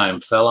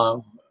Guggenheim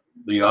Fellow,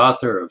 the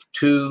author of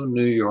 2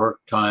 New York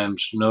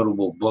Times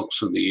notable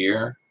books of the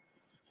year,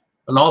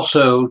 and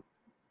also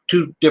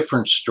 2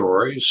 different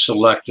stories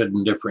selected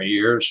in different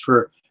years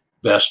for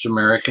Best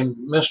American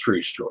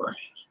Mystery Story.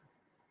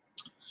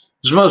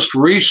 His most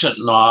recent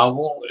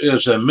novel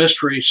is a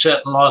mystery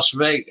set in Las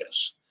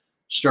Vegas,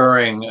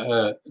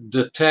 starring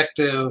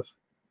Detective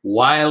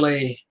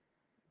Wile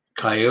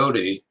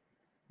Coyote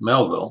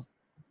Melville,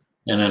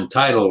 and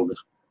entitled,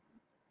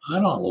 I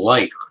Don't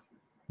Like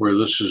Where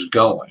This Is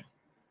Going.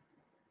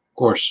 Of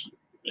course,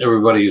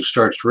 everybody who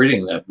starts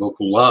reading that book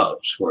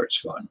loves where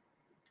it's going.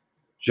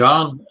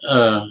 John,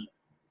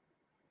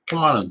 come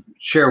on and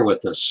share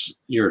with us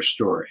your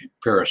story,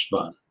 Paris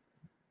Bun.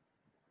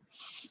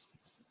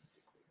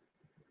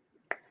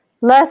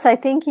 Les, I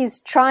think he's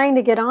trying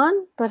to get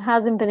on, but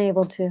hasn't been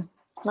able to.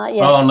 Not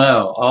yet. Oh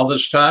no, all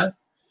this time?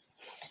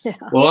 Yeah.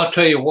 Well, I'll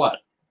tell you what,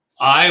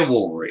 I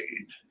will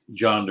read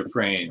John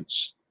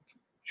Dufresne's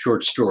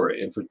short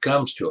story if it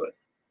comes to it.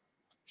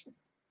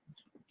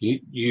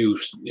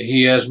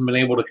 He hasn't been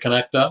able to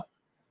connect up?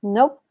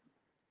 Nope.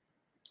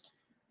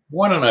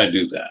 Why don't I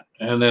do that?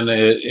 And then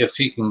if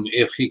he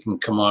can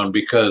come on,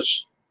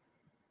 because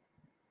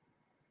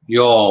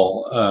you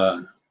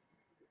all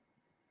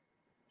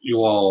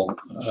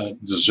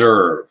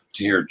deserve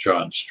to hear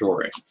John's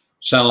story.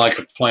 Sound like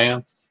a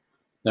plan?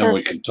 Then Perfect.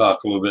 We can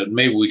talk a little bit.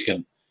 Maybe we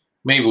can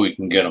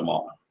get him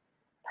on.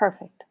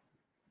 Perfect.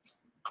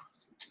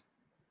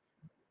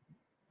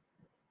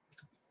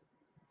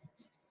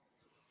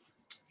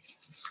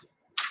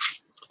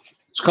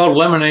 It's called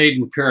Lemonade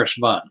and Paris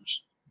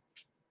Buns.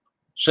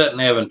 Set in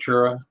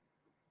Aventura,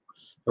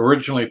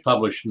 originally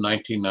published in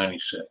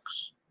 1996.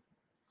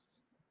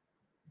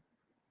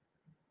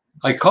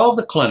 I called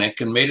the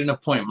clinic and made an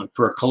appointment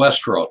for a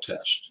cholesterol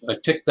test. I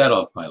ticked that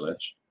off my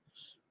list.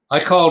 I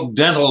called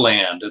Dental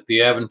Land at the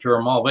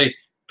Aventura Mall. They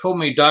told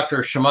me Dr.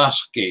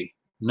 Shamaski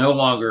no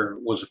longer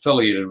was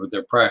affiliated with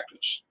their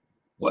practice.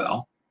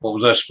 Well, what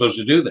was I supposed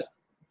to do then?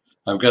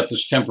 I've got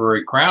this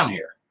temporary crown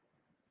here.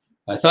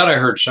 I thought I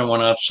heard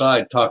someone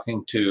outside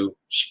talking to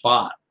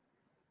Spot.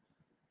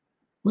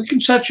 We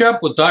can set you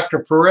up with Dr.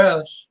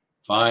 Perez.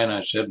 Fine,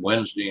 I said,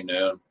 Wednesday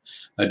noon.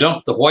 I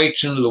dumped the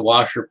whites into the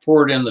washer,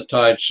 poured in the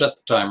Tide, set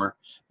the timer.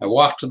 I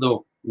walked to the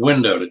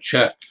window to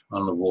check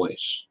on the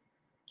voice.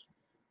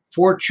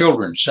 4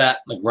 children sat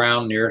on the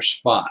ground near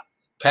Spot,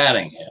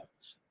 patting him,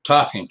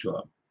 talking to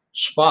him.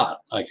 Spot,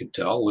 I could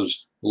tell,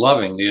 was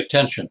loving the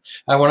attention.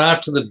 I went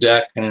out to the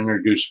deck and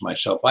introduced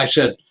myself. I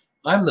said,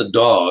 I'm the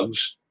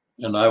dog's,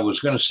 and I was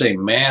going to say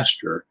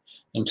master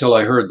until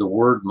I heard the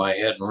word in my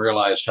head and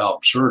realized how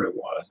absurd it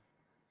was.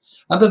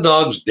 I'm the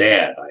dog's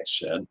dad, I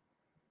said.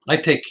 I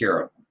take care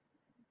of him.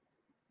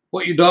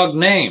 What your dog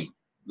name?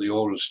 The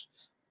oldest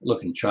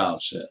looking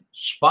child said.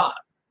 Spot.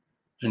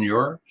 And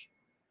yours?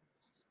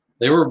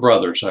 They were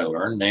brothers, I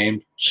learned,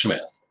 named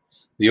Smith.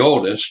 The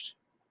oldest,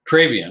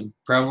 Travian,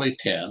 probably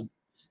 10,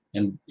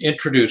 and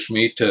introduced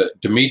me to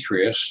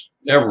Demetrius,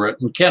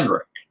 Everett, and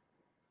Kendrick.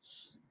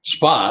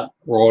 Spot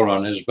rolled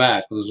on his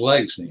back with his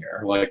legs in the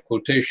air, like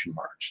quotation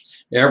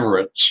marks.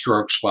 Everett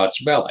stroked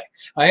Spot's belly.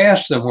 I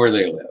asked them where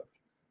they lived.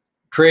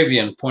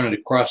 Travian pointed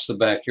across the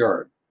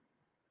backyard.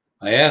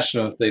 I asked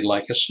them if they'd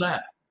like a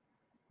snack.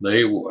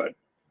 They would.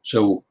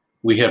 So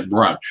we had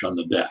brunch on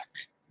the deck.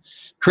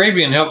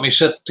 Travian helped me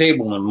set the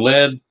table and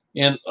led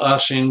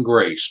us in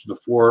grace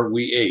before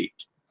we ate.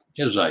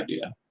 His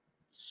idea.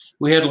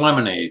 We had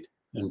lemonade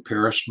and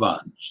Paris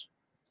buns.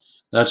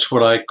 That's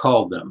what I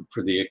called them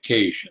for the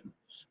occasion.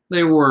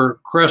 They were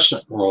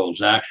crescent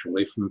rolls,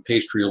 actually, from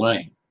Pastry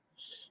Lane.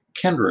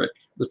 Kendrick,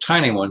 the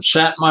tiny one,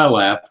 sat in my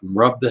lap and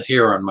rubbed the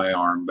hair on my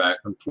arm back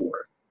and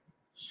forth.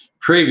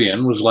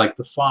 Travian was like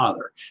the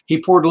father.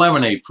 He poured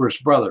lemonade for his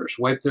brothers,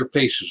 wiped their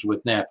faces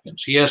with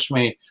napkins. He asked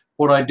me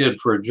what I did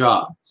for a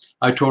job.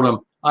 I told him,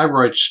 I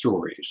write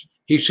stories.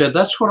 He said,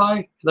 that's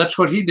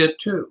what he did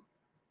too.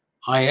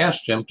 I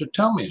asked him to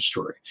tell me a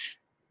story.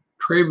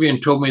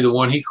 Travian told me the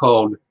one he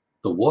called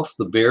The Wolf,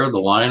 the Bear, the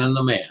Lion, and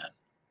the Man.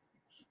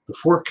 The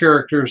 4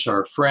 characters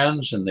are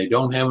friends and they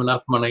don't have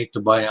enough money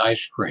to buy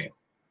ice cream.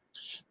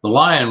 The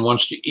lion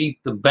wants to eat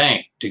the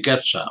bank to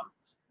get some.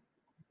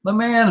 The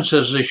man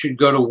says they should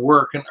go to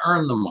work and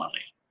earn the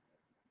money.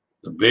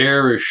 The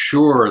bear is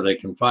sure they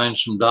can find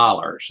some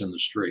dollars in the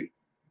street.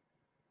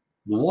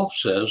 The wolf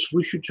says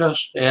we should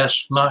just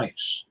ask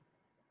nice.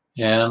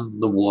 And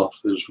the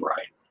wolf is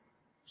right.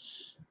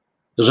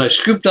 As I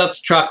scooped out the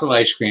chocolate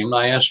ice cream,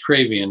 I asked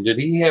Travian, did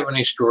he have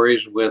any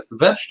stories with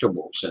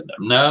vegetables in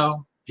them?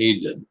 No,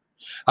 he didn't.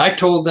 I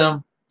told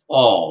them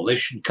all they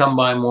should come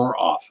by more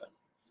often.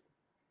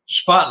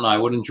 Spot and I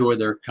would enjoy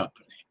their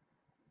company.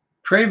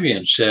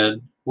 Travian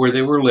said where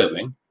they were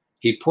living,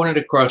 he pointed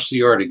across the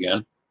yard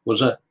again,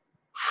 was a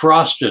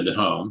frosted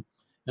home,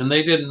 and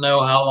they didn't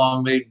know how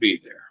long they'd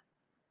be there.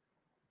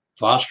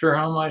 Foster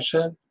home, I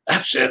said.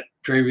 That's it,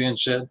 Travian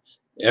said.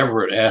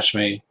 Everett asked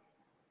me,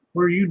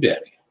 where are you,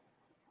 Daddy?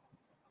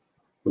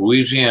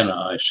 Louisiana,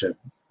 I said,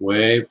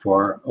 way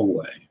far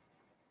away.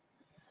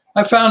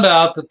 I found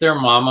out that their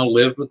mama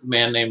lived with a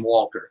man named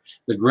Walter.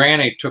 The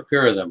granny took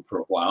care of them for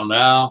a while.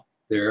 Now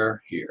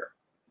they're here.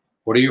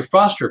 What are your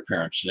foster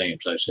parents'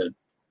 names? I said.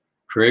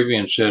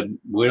 Travian said,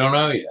 we don't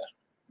know yet.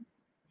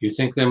 You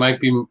think they might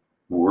be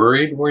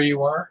worried where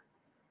you are?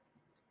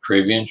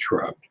 Travian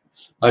shrugged.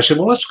 I said,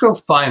 well, let's go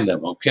find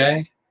them,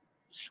 okay?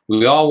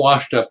 We all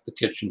washed up the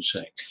kitchen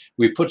sink.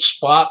 We put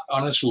Spot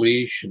on his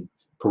leash and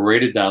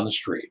paraded down the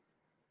street.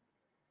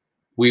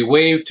 We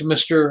waved to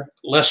Mr.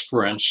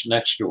 Lesperance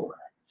next door.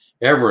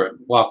 Everett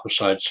walked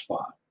beside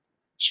Spot.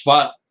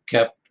 Spot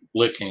kept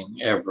licking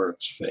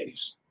Everett's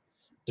face.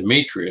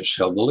 Demetrius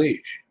held the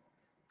leash.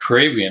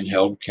 Travian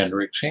held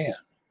Kendrick's hand.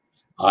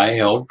 I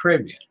held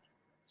Travian.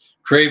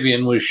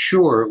 Travian was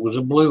sure it was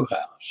a blue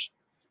house.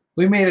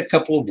 We made a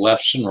couple of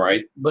lefts and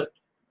right, but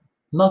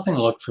nothing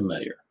looked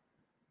familiar.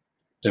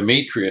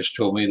 Demetrius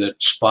told me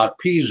that Spot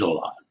pees a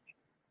lot.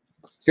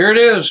 Here it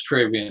is,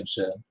 Travian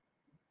said.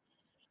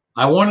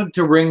 I wanted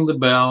to ring the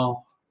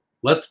bell,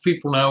 let the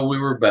people know we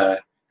were back,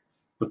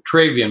 but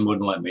Travian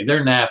wouldn't let me.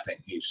 They're napping,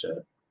 he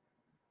said.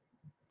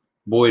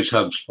 Boys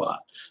hugged Spot.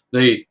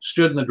 They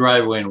stood in the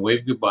driveway and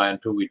waved goodbye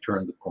until we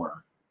turned the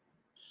corner.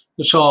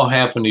 This all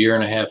happened a year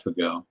and a half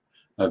ago.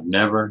 I've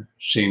never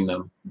seen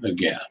them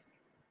again.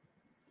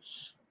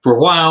 For a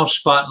while,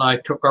 Spot and I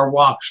took our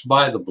walks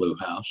by the blue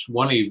house.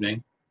 One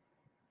evening,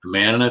 a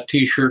man in a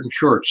t-shirt and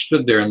shorts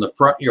stood there in the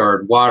front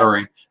yard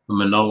watering a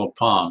manila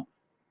palm.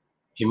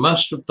 He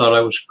must have thought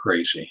I was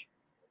crazy.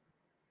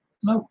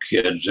 No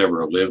kids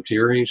ever lived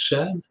here, he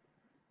said.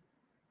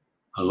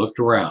 I looked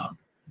around.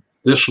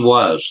 This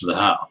was the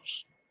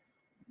house.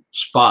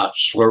 Spot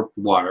slurped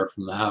water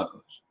from the hose.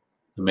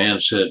 The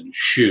man said,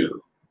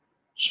 shoo.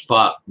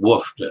 Spot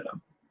woofed at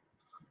him.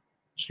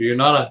 So you're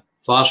not a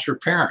foster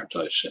parent,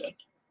 I said.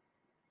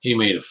 He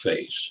made a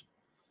face.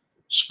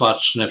 Spot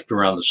sniffed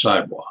around the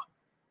sidewalk.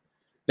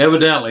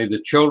 Evidently,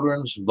 the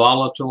children's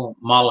volatile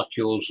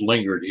molecules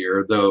lingered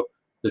here, though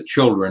the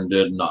children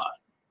did not.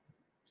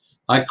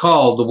 I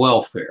called the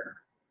welfare.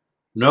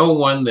 No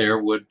one there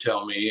would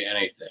tell me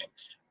anything.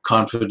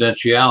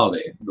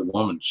 Confidentiality, the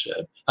woman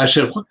said. I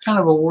said, what kind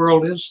of a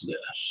world is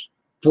this?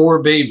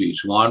 4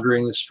 babies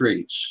wandering the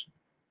streets.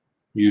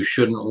 You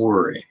shouldn't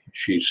worry,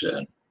 she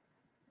said.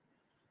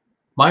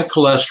 My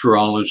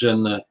cholesterol is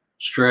in the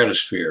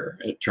stratosphere,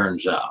 it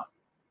turns out.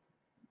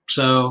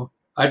 So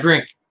I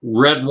drink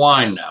red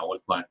wine now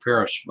with my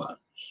Paris buns.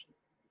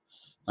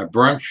 I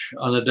brunch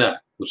on the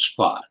deck with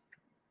Spot.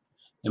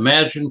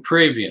 Imagine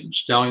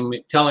Travian's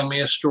telling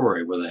me a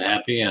story with a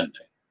happy ending.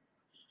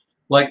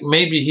 Like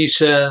maybe he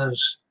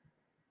says,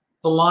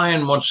 the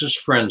lion wants his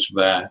friends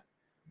back,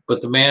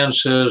 but the man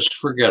says,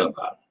 forget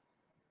about it.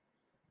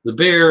 The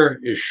bear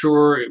is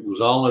sure it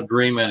was all a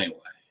dream anyway.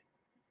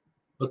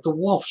 But the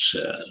wolf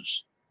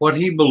says, what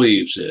he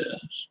believes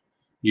is,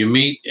 you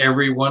meet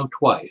everyone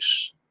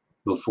twice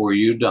before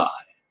you die.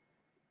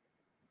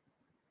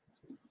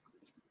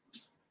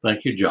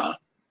 Thank you, John.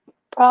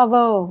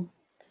 Bravo.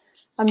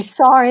 I'm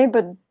sorry,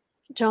 but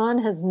John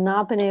has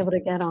not been able to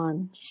get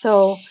on.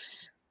 So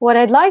what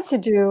I'd like to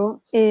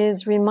do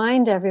is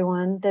remind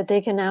everyone that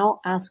they can now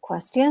ask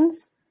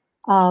questions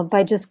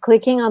by just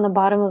clicking on the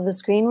bottom of the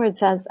screen where it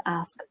says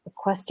ask a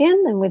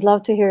question, and we'd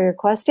love to hear your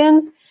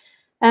questions.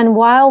 And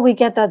while we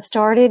get that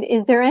started,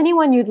 is there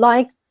anyone you'd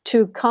like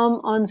to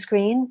come on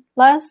screen,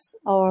 Les,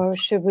 or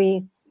should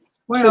we?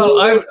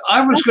 Well,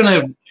 I was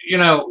going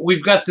to,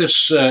 we've got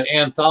this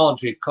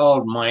anthology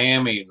called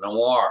Miami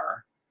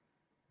Noir,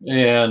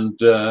 and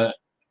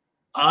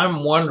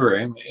I'm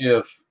wondering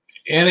if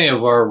any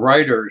of our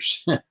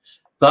writers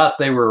thought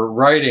they were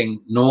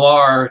writing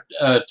noir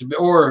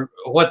or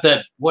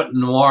what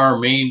noir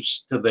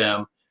means to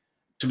them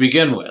to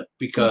begin with,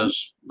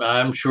 because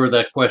I'm sure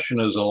that question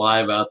is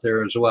alive out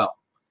there as well.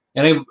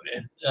 Any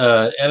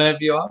of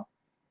you all?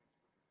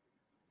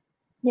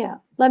 Yeah,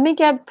 let me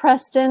get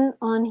Preston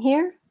on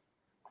here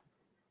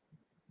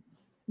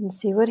and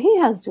see what he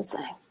has to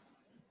say.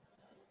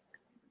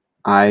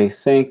 I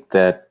think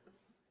that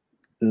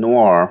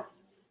noir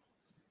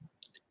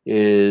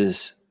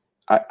is,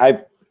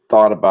 I've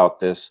thought about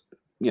this,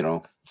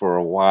 for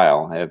a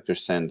while, ever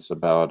since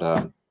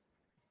about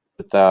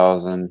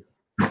 2000.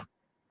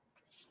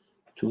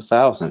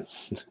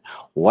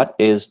 What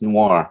is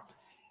noir?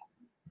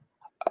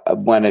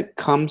 When it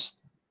comes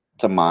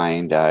to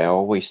mind, I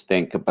always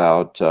think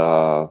about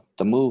the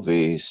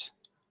movies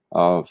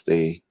of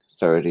the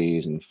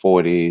 30s and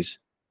 40s,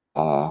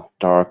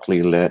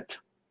 darkly lit,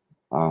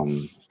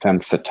 femme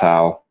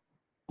fatale,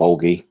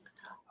 bogey.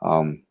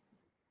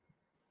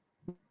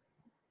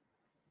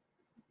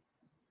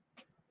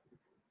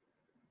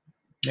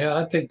 Yeah,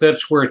 I think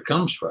that's where it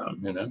comes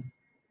from,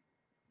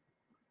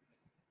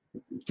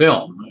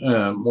 film,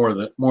 more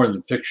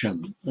than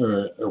fiction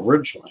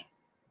originally.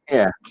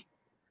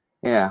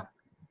 Yeah.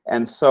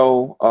 And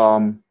so,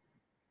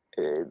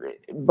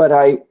 but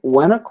I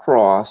went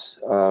across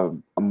a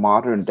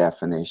modern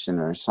definition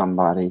or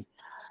somebody,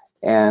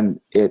 and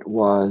it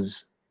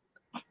was,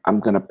 I'm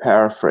going to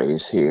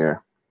paraphrase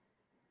here,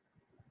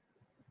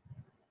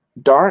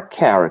 dark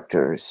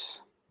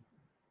characters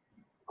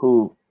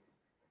who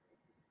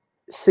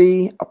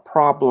see a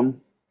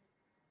problem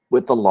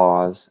with the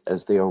laws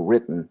as they are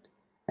written,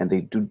 and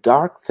they do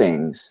dark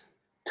things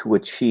to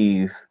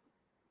achieve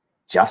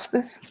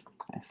justice,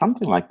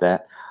 something like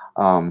that.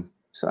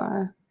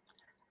 So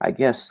I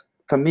guess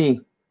for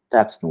me,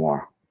 that's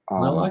noir. I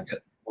like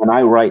it. When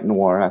I write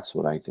noir, that's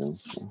what I do.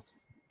 So.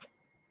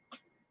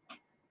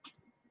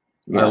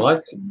 Yeah. I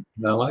like it.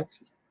 I like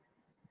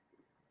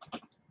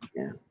it.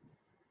 Yeah.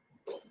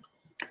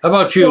 How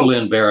about you,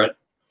 Lynne Barrett?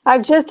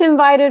 I've just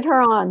invited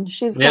her on.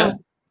 She's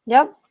coming.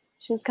 Yep,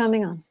 she's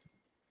coming on.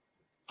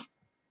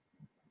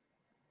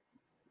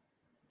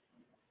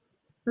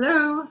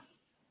 Hello.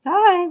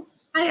 Hi.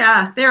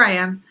 Hi, there I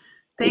am.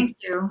 Thank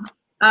you.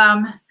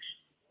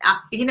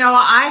 You know,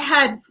 I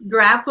had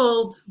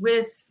grappled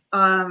with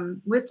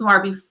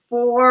noir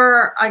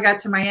before I got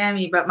to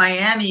Miami, but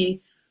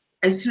Miami,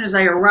 as soon as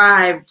I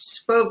arrived,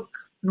 spoke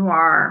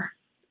noir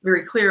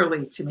very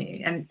clearly to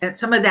me. And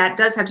some of that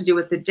does have to do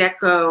with the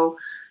Deco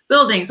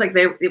buildings. Like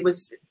it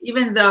was,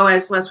 even though,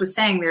 as Les was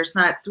saying, there's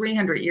not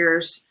 300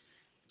 years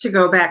to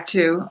go back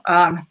to,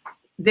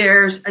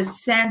 there's a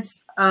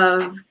sense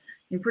of,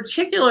 in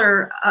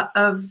particular,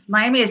 of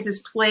Miami as this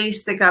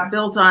place that got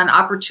built on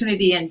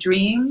opportunity and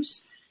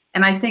dreams.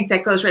 And I think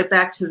that goes right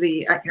back to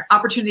the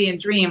opportunity and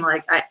dream,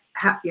 like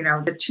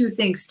the two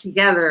things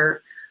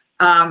together,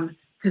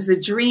 because the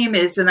dream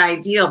is an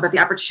ideal, but the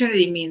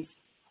opportunity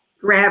means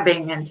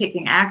grabbing and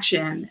taking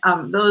action.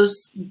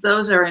 Those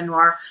are in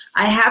noir.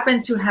 I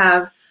happen to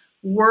have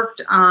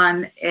worked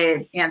on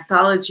an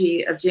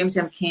anthology of James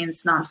M.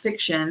 Cain's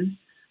nonfiction.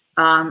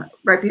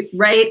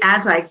 Right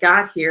as I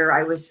got here,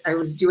 I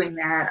was doing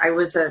that. I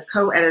was a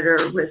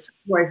co-editor with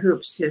Roy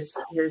Hoops, his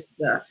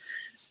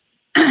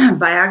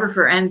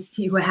biographer, and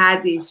he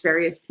had these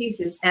various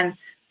pieces. And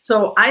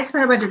so I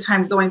spent a bunch of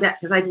time going back,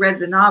 because I'd read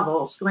the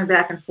novels, going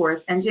back and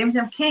forth. And James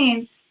M.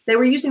 Cain, they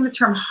were using the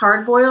term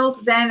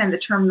hard-boiled then, and the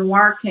term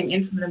noir came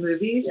in from the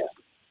movies. Yeah.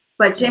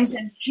 But James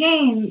M.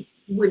 Cain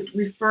would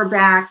refer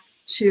back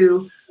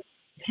to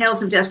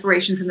tales of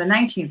desperation from the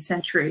 19th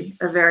century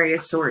of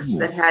various sorts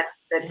that had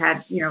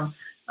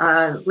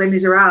Les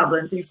Miserables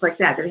and things like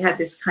that. That had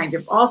this kind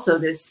of also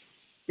this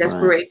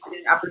desperation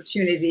and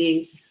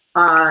opportunity,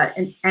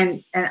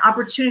 and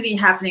opportunity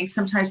happening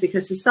sometimes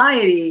because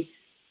society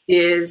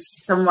is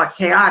somewhat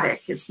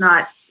chaotic. It's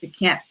not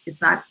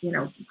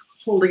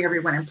holding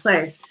everyone in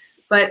place.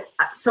 But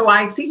so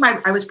I think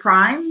I was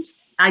primed.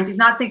 I did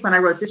not think when I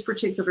wrote this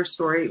particular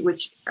story,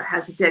 which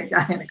has a dead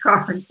guy in a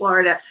car in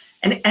Florida,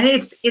 and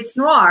it's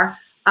noir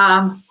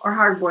or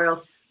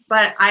hard-boiled.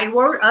 But I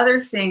wrote other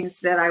things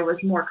that I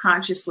was more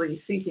consciously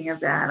thinking of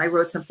that. I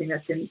wrote something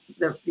that's in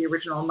the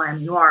original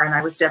Miami Noir, and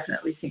I was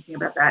definitely thinking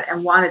about that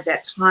and wanted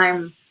that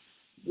time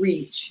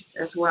reach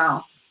as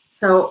well.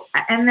 So,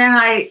 and then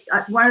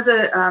one of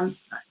the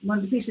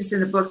pieces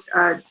in the book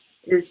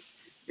is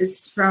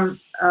from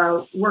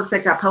work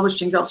that got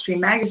published in Gulfstream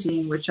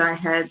magazine, which I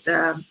had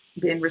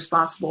been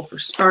responsible for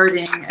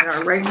starting at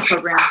our writing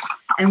program.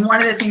 And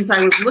one of the things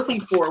I was looking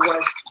for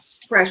was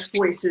fresh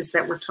voices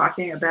that were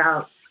talking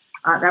about.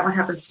 That one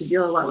happens to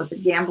deal a lot with the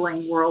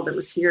gambling world that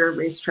was here,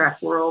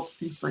 racetrack world,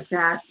 things like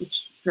that,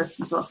 which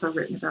Preston's also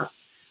written about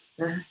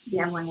the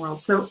gambling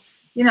world. So,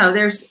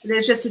 there's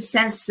just a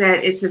sense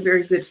that it's a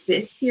very good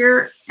fit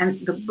here.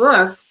 And the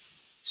book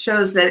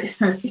shows that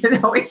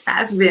it always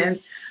has been,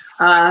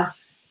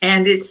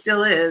 and it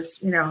still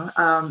is,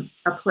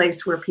 a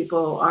place where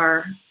people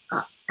are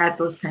at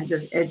those kinds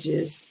of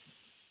edges.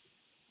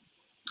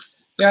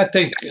 Yeah, I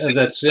think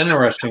that's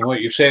interesting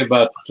what you say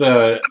about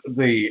the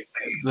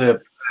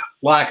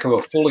lack of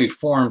a fully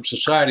formed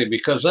society,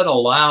 because that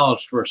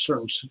allows for a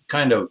certain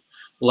kind of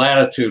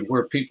latitude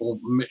where people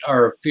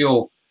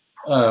feel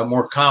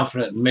more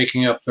confident in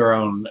making up their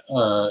own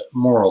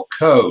moral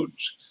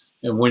codes.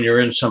 And when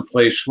you're in some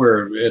place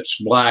where it's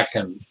black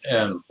and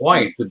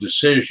white, the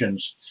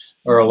decisions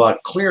are a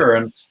lot clearer.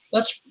 And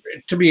that's,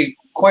 to be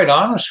quite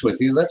honest with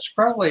you, that's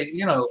probably,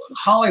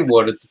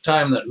 Hollywood at the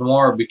time that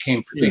noir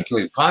became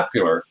particularly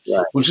popular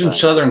was in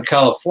Southern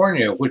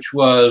California, which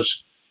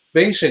was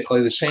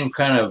basically the same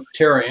kind of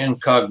terra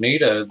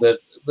incognita that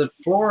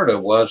Florida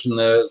was in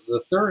the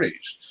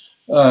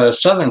 30s.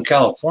 Southern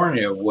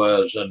California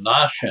was a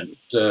nascent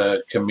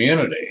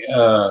community,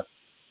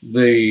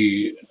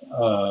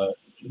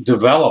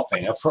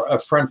 developing a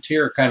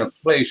frontier kind of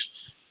place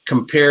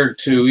compared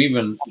to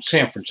even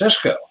San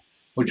Francisco,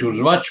 which was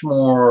much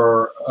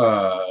more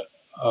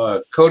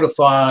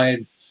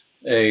codified,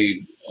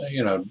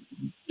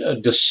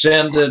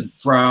 descended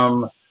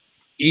from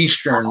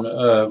Eastern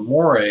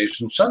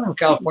mores, and Southern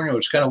California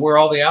was kind of where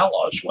all the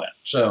outlaws went.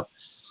 So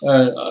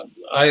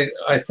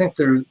I think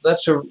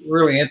that's a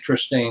really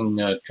interesting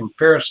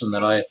comparison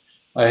that I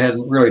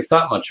hadn't really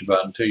thought much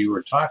about until you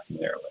were talking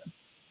there, Lynne.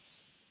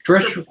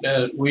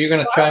 Trish, were you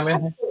going to chime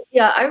in?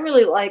 Yeah, I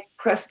really like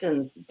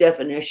Preston's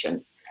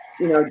definition.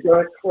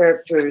 Dark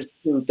characters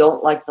who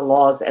don't like the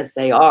laws as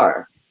they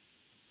are,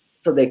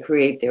 so they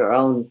create their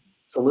own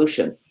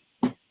solution.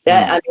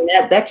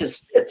 That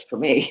just fits for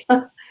me.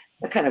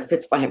 That kind of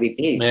fits Miami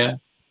Beach. Yeah.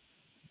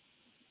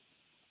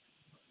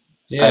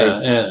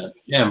 Yeah,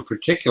 and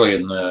particularly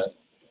in the,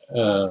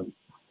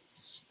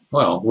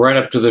 well, right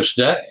up to this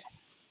day.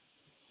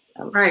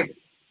 Right.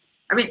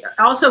 I mean,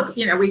 also,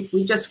 you know, we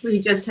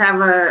just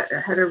have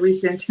had a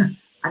recent,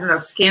 I don't know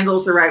if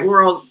scandal's the right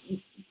word,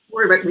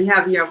 but we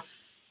have, you know,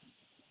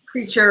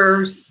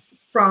 preacher's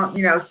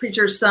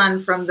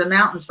son from the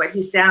mountains, but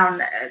he's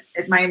down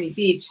at Miami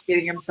Beach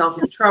getting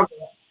himself in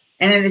trouble.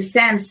 And in a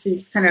sense,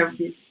 these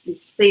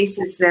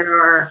spaces that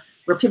are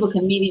where people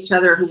can meet each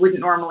other who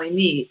wouldn't normally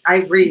meet. I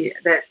agree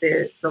that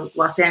the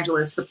Los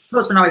Angeles, the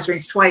Postman Always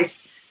Rings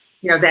Twice,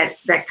 you know,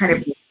 that kind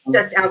of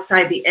just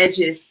outside the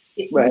edges,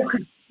 Right. You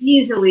could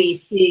easily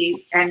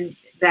see and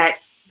that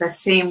the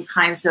same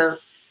kinds of,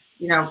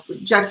 you know,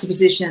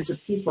 juxtapositions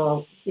of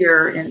people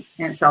here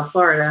in South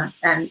Florida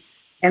and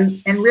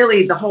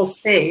really the whole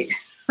state,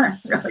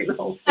 really the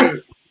whole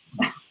state,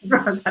 as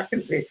far as I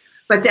can see.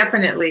 But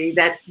definitely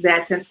that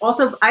sense.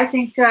 Also, I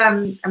think, I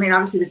mean,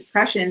 obviously the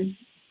Depression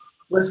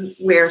was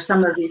where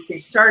some of these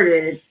things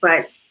started,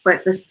 but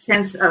the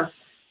sense of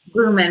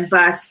boom and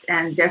bust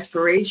and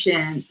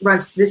desperation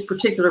runs. This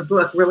particular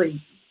book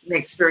really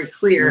makes very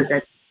clear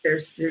that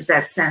there's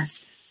that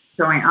sense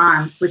going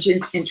on, which in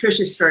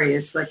Trish's story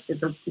is like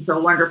it's a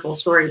wonderful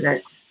story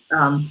that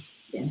I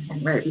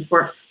hadn't read it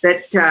before,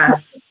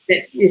 that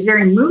is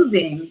very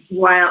moving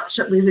while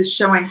it's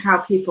showing how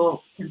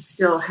people can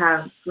still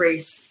have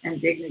grace and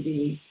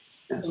dignity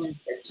in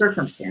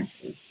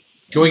circumstances.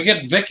 Can we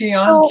get Vicki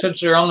on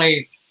since there are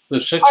only the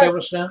 6 of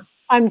us now?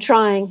 I'm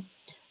trying.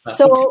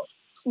 So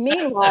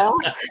meanwhile,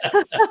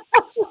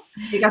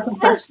 You got some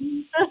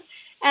questions?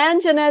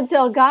 Anjanette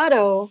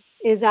Delgado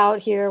is out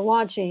here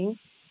watching,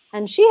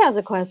 and she has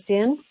a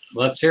question.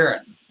 Let's hear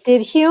it.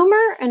 Did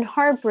humor and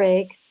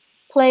heartbreak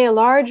play a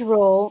large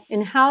role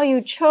in how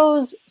you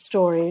chose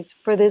stories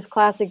for this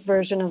classic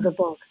version of the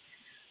book?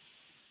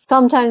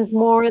 Sometimes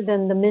more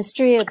than the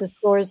mystery at the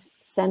story's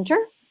center?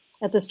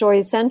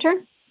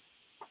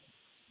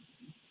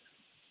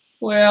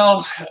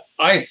 Well,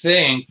 I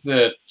think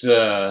that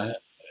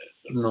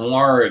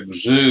noir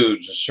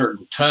exudes a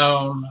certain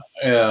tone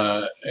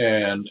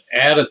and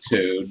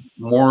attitude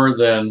more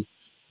than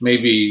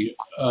maybe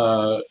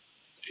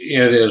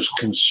it is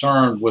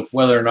concerned with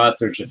whether or not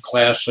there's a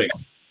classic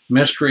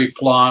mystery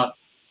plot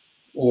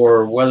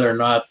or whether or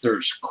not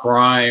there's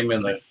crime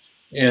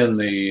in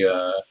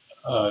the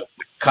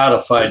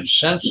codified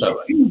sense of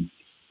it.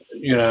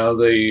 You know,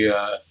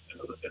 the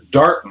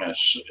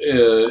darkness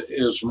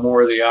is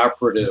more the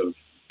operative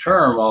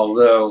term,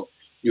 although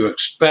you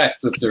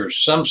expect that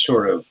there's some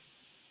sort of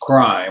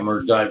crime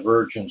or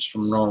divergence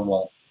from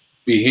normal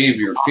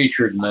behavior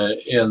featured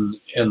in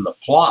the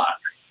plot.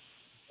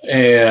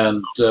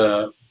 And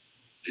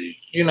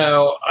you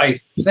know, I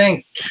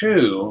think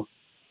too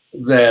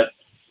that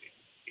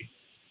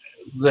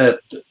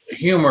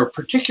humor,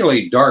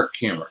 particularly dark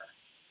humor,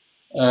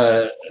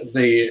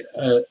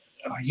 the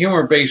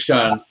humor based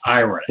on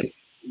irony,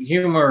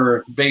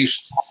 humor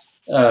based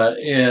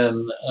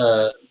in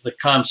the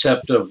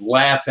concept of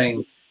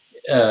laughing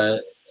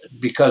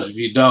because if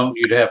you don't,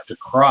 you'd have to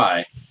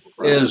cry,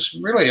 is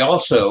really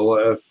also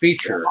a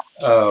feature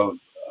of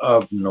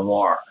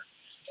noir.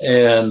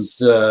 And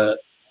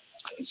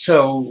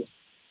so,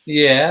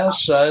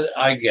 yes,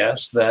 I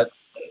guess that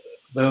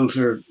those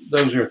are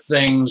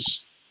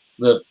things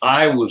that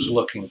I was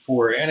looking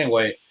for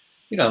anyway.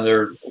 You know,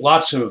 there are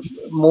lots of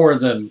more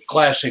than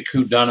classic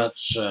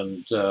whodunits,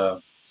 and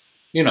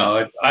you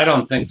know, I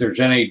don't think there's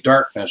any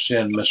darkness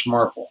in Miss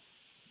Marple.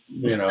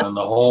 You know, and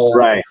the whole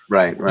right.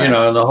 You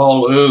know, and the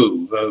whole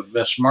ooh of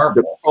Miss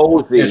Marple.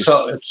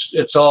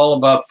 It's all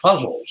about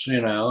puzzles.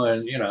 You know,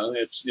 and you know,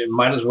 it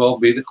might as well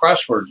be the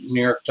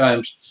New York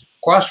Times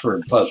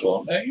crossword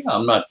puzzle. You know,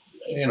 I'm not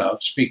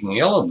speaking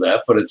ill of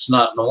that, but it's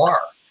not noir,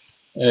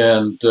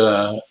 and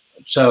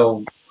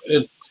so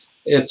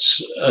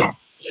it's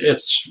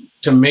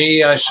to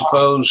me, I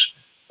suppose,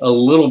 a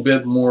little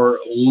bit more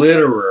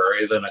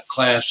literary than a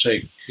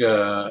classic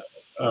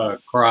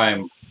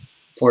crime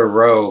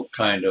Poirot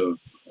kind of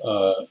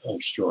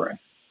story.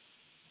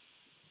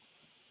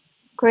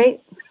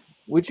 Great.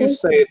 Would you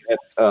say that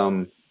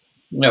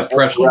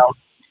Preston?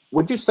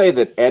 would you say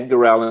that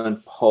Edgar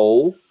Allan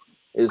Poe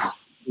is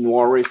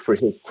noirish for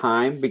his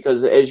time?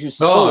 Because as you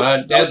spoke,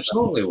 I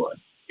absolutely would.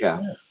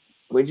 Yeah.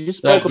 When you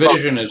spoke that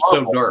vision is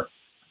so dark.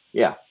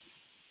 Yeah.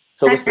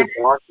 So it's the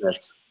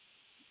darkness.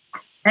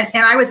 And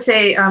I would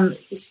say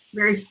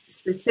very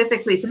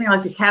specifically something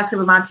like the Cask of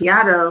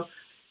Amontillado,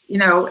 you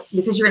know,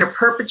 because you're in a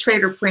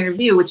perpetrator point of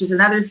view, which is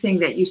another thing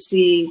that you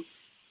see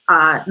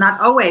not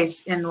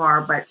always in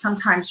noir, but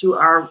sometimes you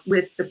are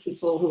with the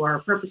people who are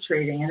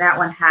perpetrating, and that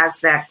one has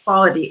that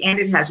quality, and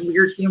it has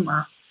weird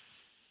humor.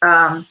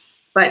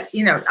 But,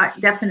 you know,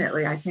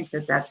 definitely I think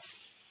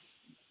that's,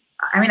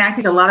 I mean, I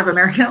think a lot of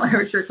American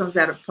literature comes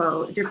out of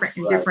Poe,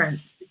 different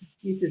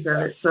pieces of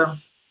it. So,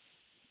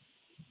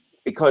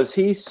 because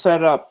he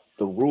set up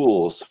the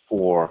rules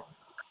for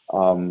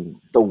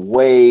the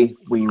way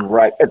we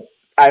write.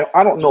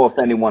 I don't know if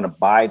anyone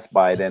abides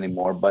by it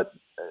anymore, but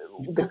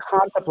the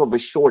concept of a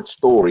short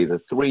story, the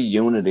three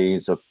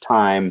unities of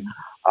time,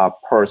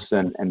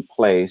 person, and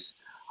place,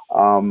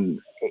 to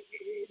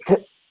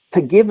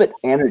give it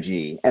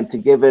energy and to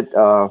give it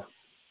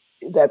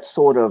that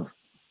sort of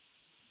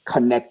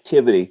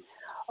connectivity.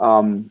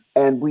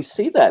 And we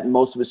see that in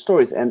most of his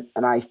stories. And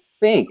I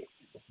think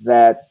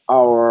that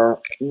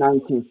our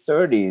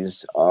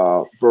 1930s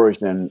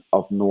version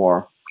of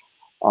noir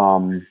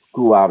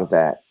grew out of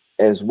that,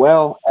 as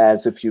well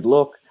as if you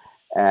look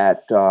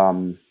at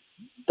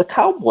the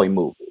cowboy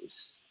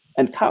movies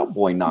and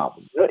cowboy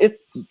novels.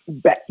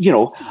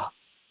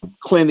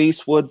 Clint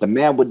Eastwood, the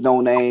man with no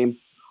name,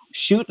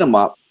 shooting him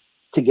up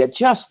to get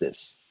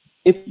justice.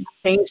 If you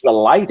change the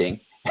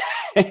lighting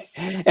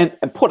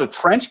and put a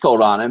trench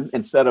coat on him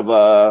instead of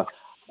a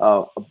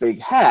big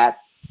hat,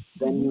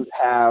 then you'd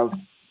have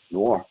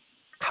noir,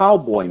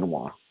 cowboy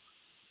noir.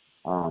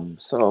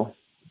 So,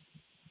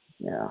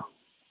 yeah.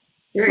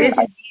 There is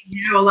a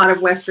lot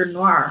of Western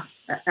noir,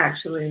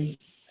 actually.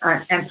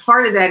 And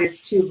part of that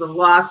is too the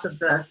loss of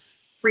the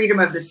freedom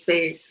of the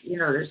space.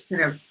 There's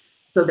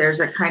there's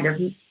a kind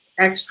of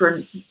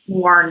extra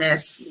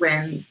noirness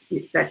when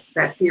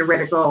that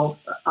theoretical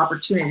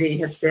opportunity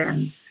has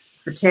been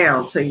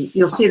curtailed. So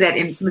you'll see that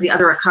in some of the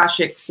other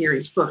Akashic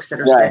series books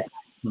that are set.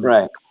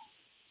 Right.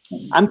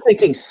 I'm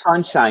thinking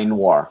sunshine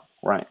noir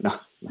right now.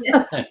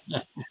 Yeah.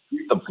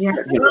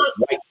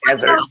 White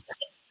desert.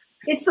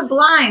 It's the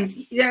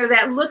blinds.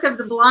 That look of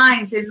the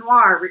blinds in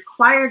noir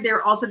required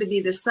there also to be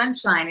the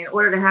sunshine in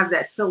order to have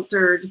that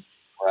filtered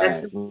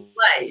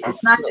light.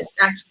 It's not just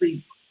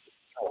actually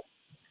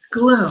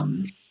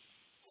gloom.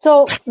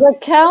 So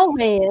Raquel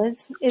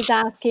Reyes is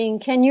asking,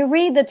 can you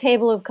read the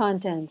table of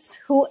contents?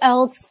 Who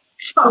else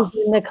is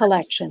in the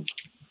collection?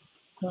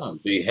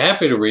 I'd be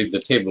happy to read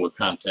the table of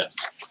contents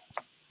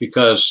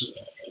because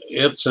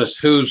it's a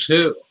who's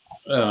who.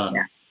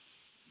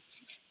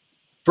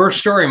 First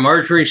story,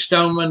 Marjory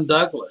Stoneman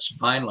Douglas,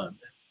 Pineland.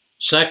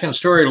 Second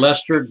story,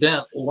 Lester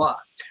Dent,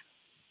 Luck.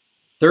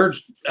 Third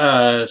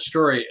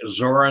story,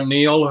 Zora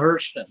Neale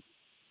Hurston.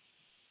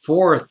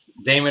 Fourth,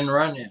 Damon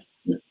Runyon.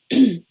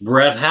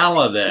 Brett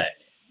Halliday,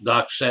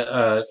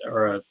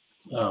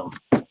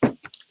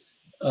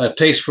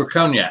 Taste for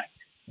Cognac,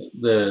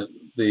 the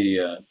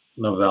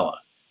novella.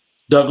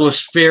 Douglas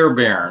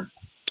Fairbairn,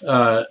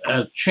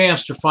 a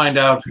chance to find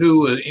out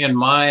who, in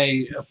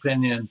my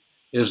opinion,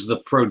 is the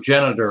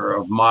progenitor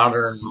of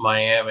modern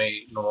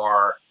Miami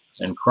noir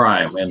and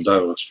crime in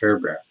Douglas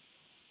Fairbairn.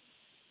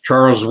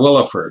 Charles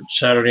Willeford,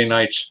 Saturday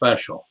Night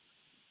Special.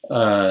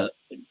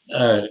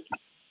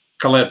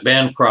 Colette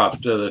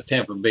Bancroft of the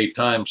Tampa Bay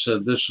Times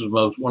said this is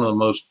one of the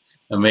most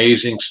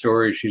amazing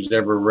stories she's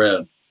ever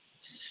read.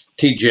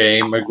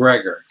 T.J.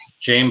 MacGregor,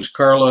 James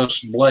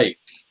Carlos Blake,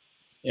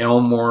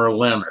 Elmore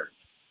Leonard,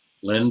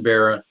 Lynne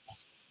Barrett,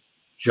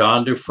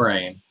 John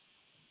Dufresne,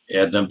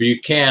 Edna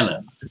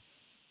Buchanan,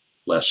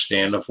 Les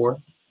Standiford,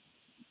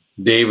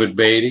 David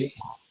Beaty,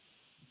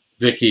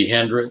 Vicki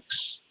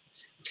Hendricks,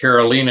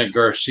 Carolina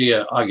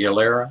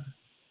Garcia-Aguilera,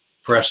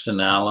 Preston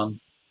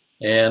Allen,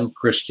 and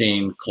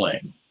Christine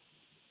Kling.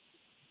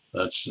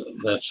 That's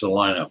the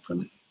lineup,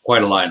 and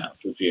quite a lineup,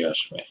 if you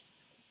ask me.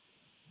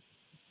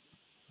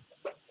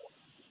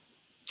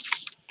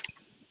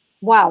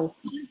 Wow.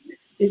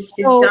 It's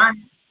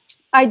done.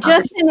 I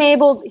just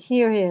enabled,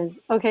 here he is.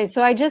 Okay,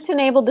 so I just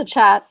enabled the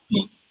chat.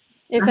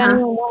 If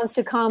anyone wants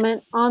to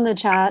comment on the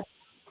chat.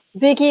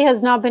 Vicki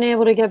has not been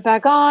able to get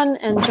back on,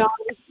 and John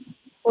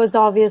was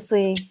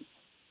obviously...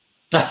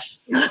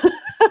 It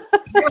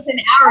was an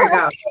hour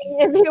ago.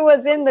 If he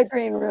was in the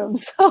green room,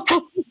 so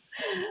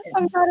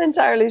I'm not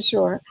entirely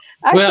sure.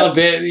 Actually, well,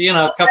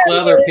 a couple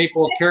other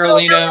people.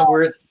 Carolina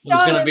was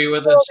going to be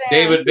with us.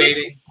 There. David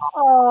Beaty.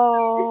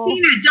 Oh,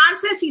 Christina, John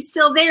says he's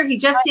still there. He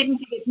just didn't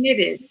get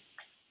admitted.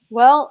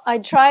 Well, I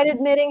tried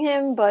admitting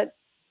him, but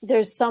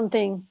there's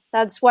something.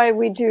 That's why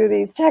we do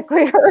these tech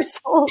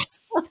rehearsals.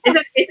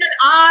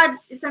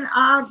 It's an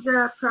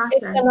odd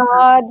process. It's an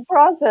odd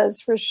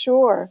process for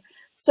sure.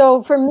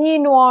 So for me,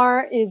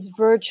 noir is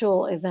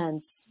virtual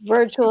events.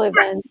 Virtual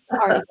events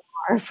are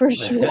noir for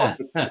sure.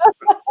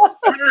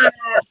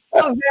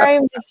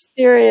 Very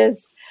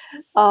mysterious.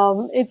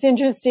 It's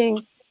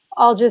interesting.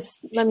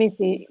 Let me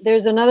see.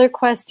 There's another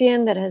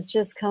question that has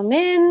just come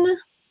in.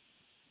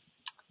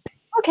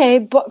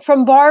 Okay,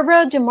 from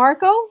Barbara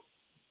DeMarco.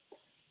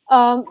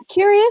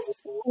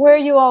 Curious where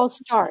you all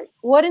start.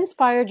 What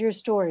inspired your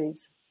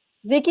stories?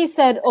 Vicki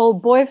said,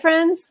 old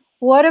boyfriends.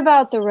 What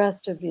about the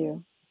rest of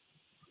you?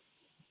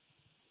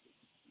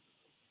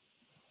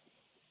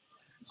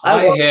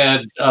 I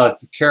had a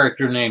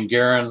character named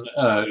Garen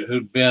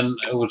who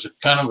was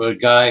kind of a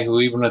guy who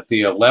even at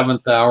the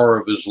 11th hour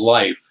of his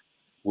life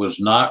was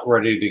not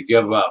ready to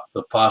give up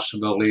the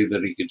possibility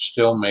that he could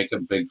still make a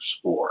big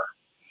score.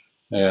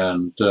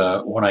 And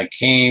when I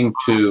came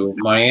to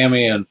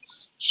Miami and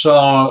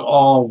saw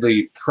all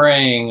the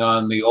preying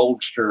on the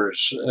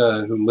oldsters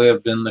who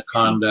lived in the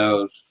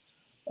condos,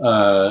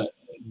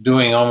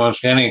 doing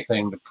almost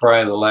anything to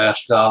pry the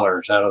last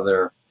dollars out of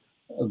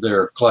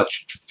their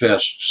clutched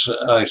fists,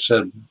 I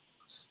said,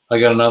 I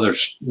got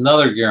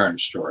another Garen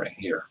story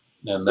here,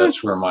 and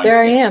that's where mine.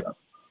 There I am.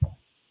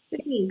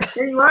 Vicki,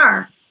 there you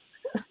are.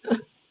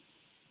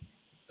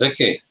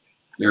 Vicki,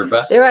 you're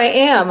back. There I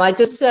am. I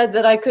just said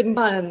that I couldn't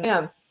come on, and I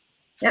am.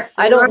 Yep,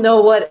 I don't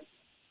know what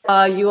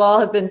you all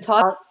have been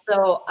taught,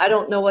 so I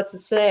don't know what to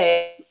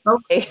say.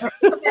 Okay.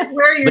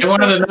 Where are your They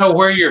wanted to know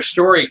where your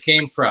story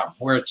came from,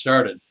 where it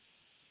started.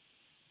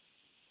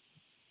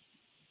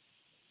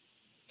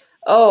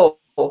 Oh,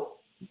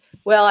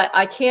 well,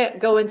 I can't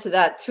go into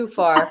that too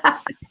far.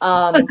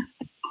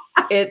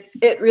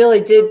 It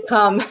really did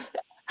come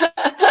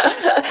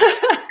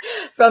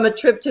from a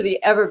trip to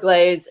the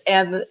Everglades,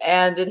 and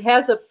it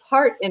has a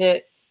part in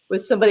it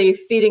with somebody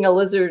feeding a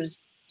lizard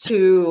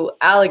to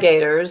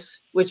alligators,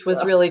 which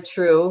was really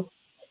true.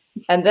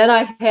 And then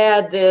I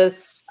had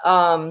this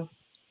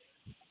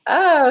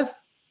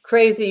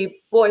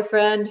crazy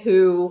boyfriend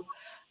who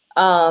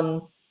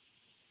I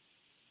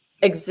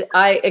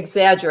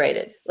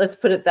exaggerated. Let's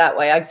put it that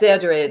way. I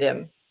exaggerated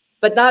him,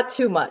 but not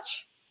too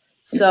much.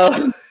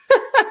 So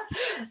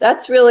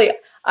that's really,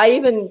 I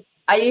even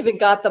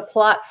got the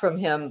plot from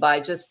him by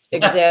just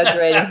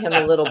exaggerating him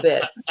a little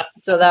bit.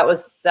 So that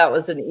was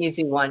an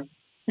easy one.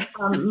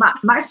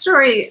 My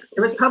story,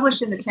 it was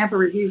published in the Tampa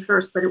Review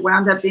first, but it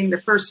wound up being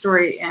the first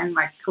story in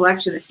my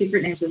collection, The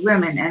Secret Names of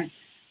Women. And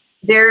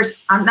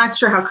I'm not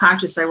sure how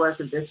conscious I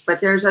was of this,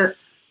 but there's a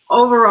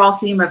overall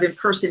theme of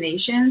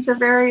impersonations of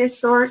various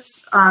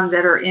sorts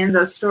that are in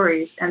those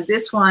stories. And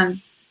this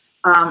one,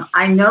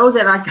 I know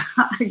that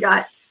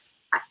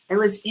I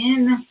was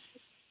in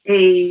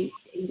a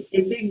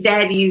Big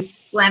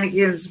Daddy's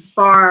Flanagan's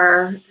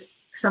bar,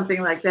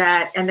 something like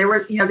that. And there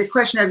were, the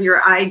question of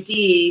your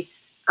ID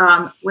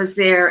was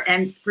there.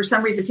 And for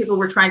some reason, people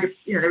were trying to,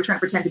 they were trying to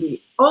pretend to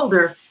be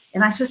older.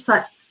 And I just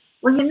thought,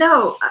 well,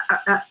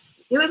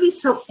 it would be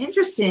so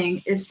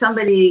interesting if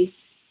somebody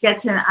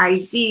gets an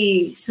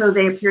ID so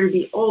they appear to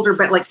be older,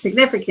 but like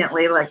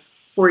significantly, like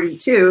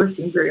 42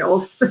 seemed very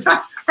old.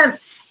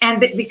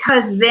 and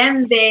because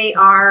then they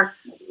are,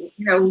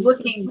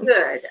 looking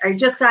good. I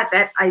just got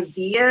that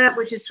idea,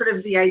 which is sort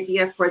of the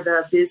idea for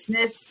the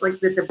business, like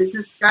that the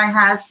business guy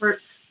has for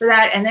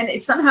that. And then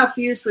it's somehow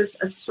fused with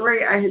a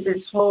story I had been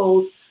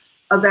told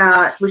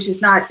about, which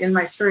is not in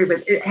my story,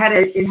 but it had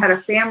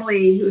a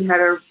family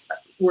who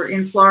were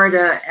in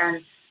Florida,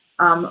 and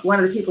one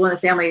of the people in the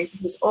family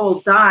who was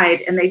old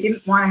died, and they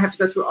didn't want to have to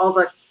go through all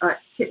the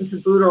kit and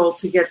caboodle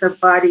to get the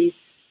body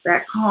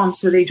back home.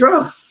 So they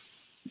drove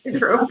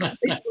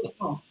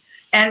home.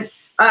 And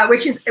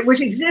which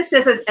exists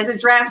as a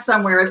draft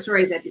somewhere, a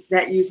story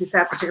that uses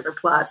that particular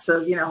plot.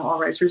 So, all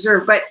rights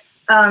reserved. But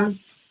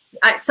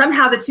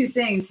somehow the two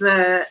things,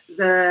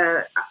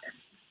 the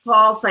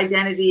false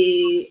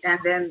identity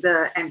and then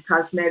and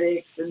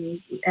cosmetics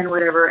and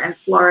whatever, and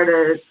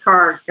Florida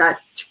car got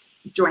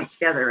joined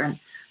together. And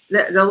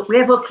we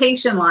have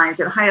location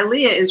lines, and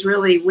Hialeah is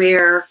really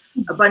where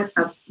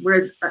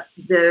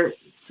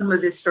some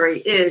of this story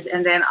is,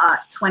 and then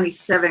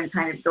 27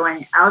 kind of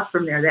going out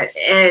from there, that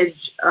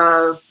edge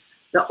of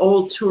the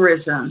old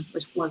tourism,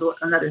 which was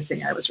another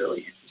thing I was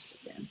really interested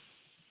in.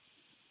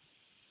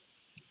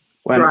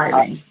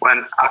 Driving.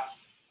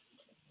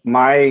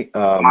 My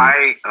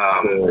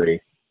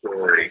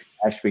story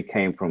actually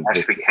came from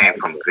Vicki.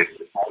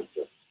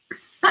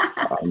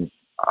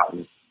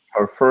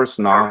 Her first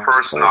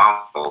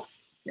novel,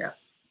 yeah,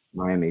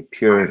 Miami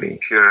Purity.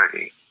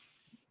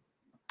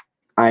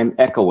 I'm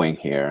echoing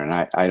here, and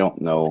I don't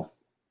know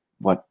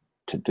what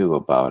to do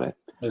about it.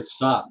 Let's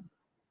stop.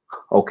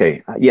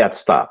 Okay, yeah,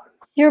 stop.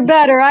 You're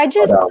better. I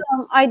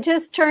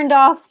just turned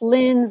off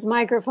Lynne's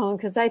microphone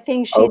because I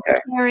think she's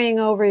carrying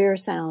over your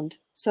sound.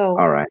 So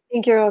all right. I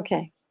think you're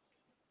okay.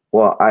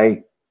 Well,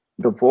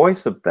 the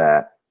voice of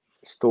that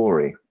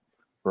story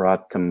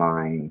brought to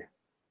mind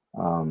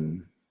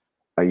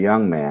a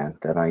young man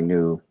that I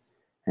knew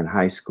in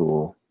high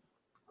school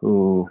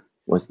who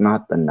was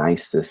not the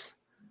nicest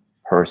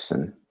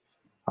person.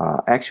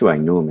 Actually, I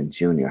knew him in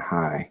junior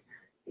high.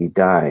 He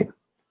died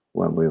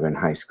when we were in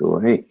high school.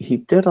 And he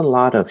did a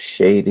lot of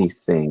shady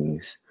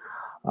things,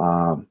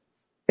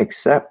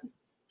 except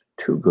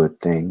two good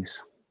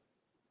things.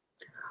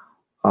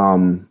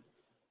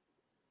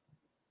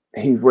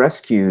 He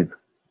rescued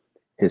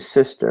his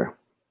sister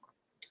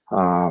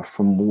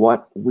from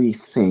what we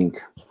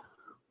think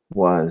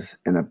was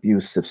an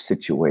abusive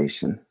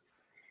situation.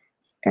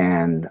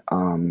 And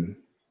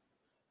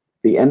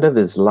the end of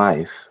his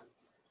life,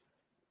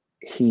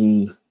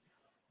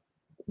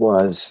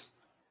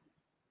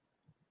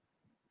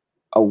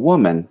 a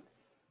woman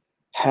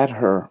had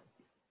her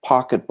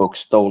pocketbook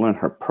stolen,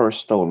 her purse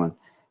stolen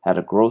at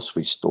a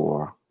grocery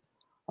store.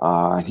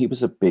 And he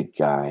was a big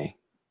guy.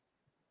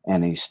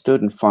 And he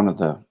stood in front of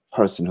the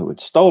person who had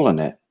stolen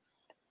it.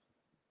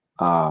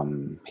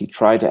 He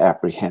tried to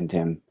apprehend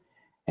him,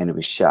 and he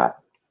was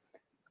shot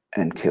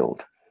and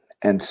killed.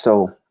 And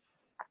so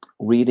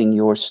reading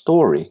your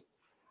story,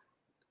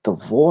 the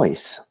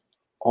voice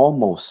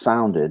almost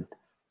sounded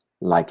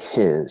like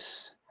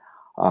his.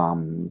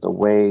 The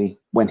way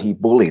when he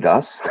bullied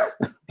us,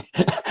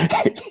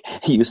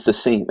 he used to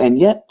seem. And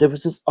yet there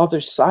was this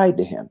other side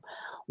to him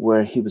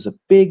where he was a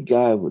big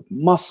guy with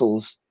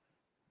muscles.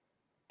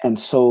 And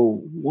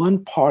so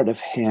one part of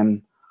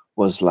him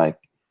was like,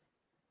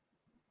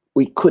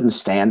 we couldn't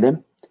stand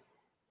him.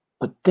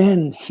 But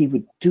then he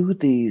would do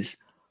these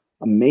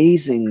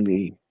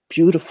amazingly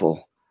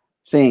beautiful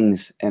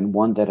things, and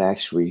one that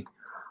actually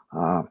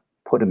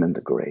put him in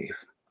the grave.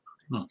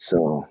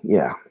 So,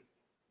 yeah,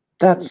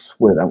 that's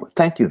what I would.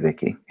 Thank you,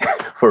 Vicki,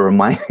 for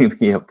reminding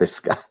me of this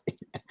guy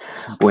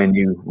when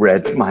you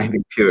read Miami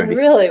Purity.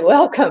 You're really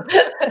welcome.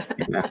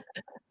 Yeah.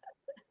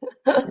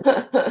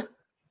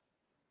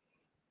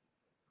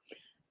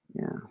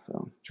 Yeah,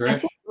 so. I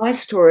think my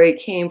story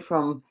came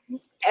from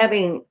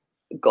having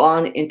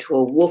gone into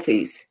a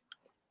Wolfie's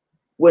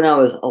when I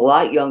was a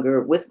lot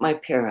younger with my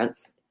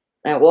parents.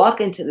 And I walk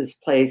into this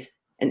place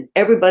and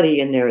everybody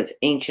in there is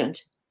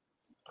ancient,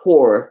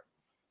 poor.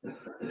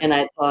 And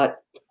I thought,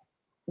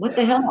 what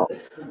the hell?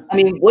 I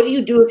mean, what do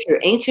you do if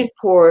you're ancient,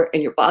 poor,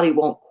 and your body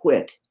won't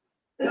quit?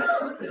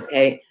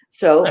 Okay,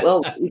 so,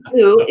 well, what we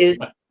do is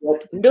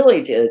what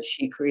Millie did.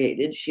 She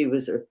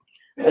was a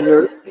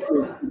nurse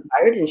who was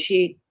retired, and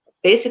she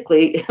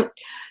basically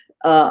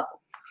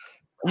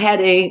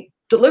had a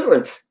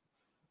deliverance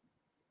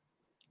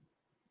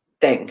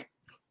thing.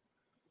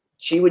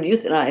 She would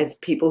euthanize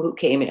people who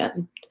came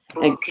in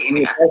and came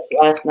in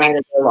last night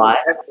of their lives.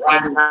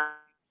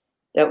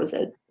 That was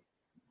it.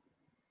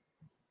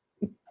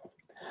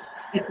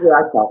 That's where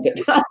I felt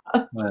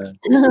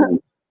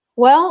it.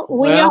 Well,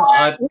 we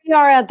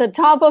are at the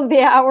top of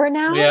the hour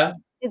now. Yeah.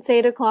 It's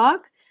 8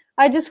 o'clock.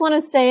 I just want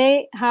to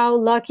say how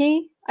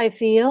lucky I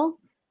feel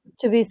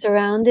to be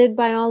surrounded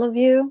by all of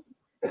you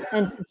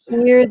and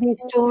to hear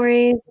these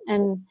stories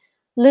and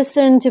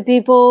listen to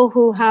people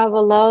who have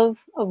a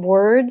love of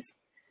words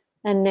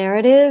and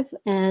narrative.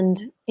 And,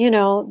 you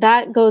know,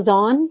 that goes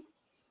on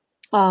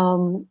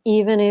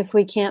even if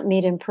we can't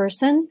meet in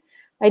person.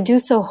 I do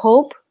so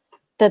hope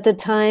that the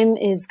time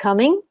is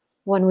coming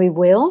when we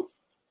will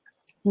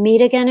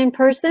meet again in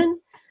person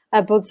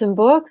at Books and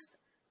Books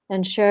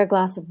and share a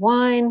glass of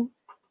wine,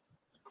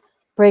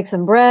 break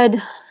some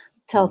bread,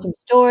 tell some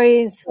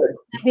stories,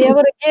 and be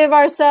able to give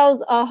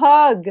ourselves a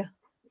hug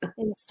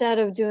instead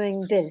of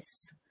doing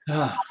this.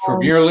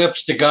 From your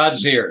lips to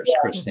God's ears,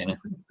 Christina.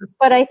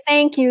 But I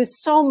thank you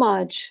so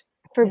much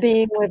for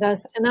being with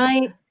us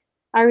tonight.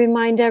 I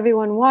remind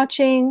everyone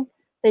watching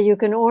that you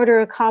can order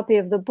a copy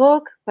of the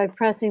book by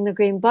pressing the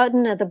green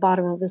button at the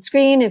bottom of the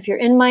screen. If you're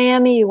in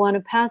Miami, you want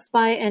to pass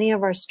by any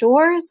of our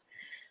stores,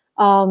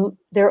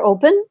 they're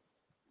open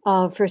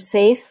for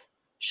safe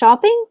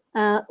shopping.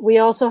 We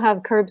also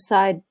have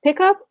curbside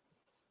pickup.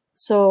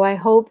 So I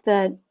hope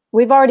that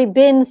we've already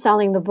been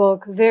selling the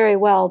book very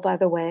well, by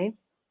the way.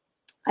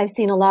 I've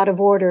seen a lot of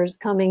orders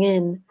coming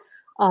in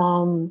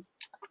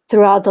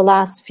throughout the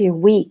last few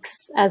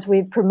weeks as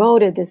we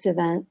promoted this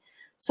event.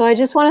 So I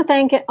just want to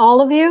thank all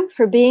of you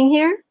for being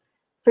here,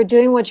 for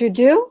doing what you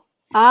do.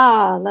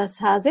 Les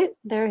has it.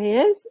 There he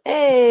is.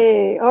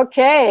 Hey,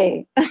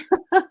 okay.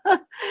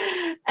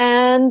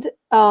 And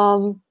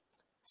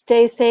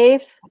stay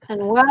safe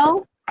and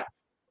well,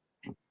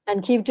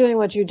 and keep doing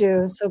what you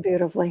do so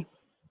beautifully.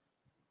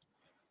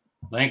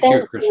 Thank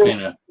you,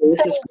 Christina.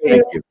 This is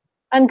great. Thank you.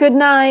 And good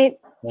night.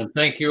 And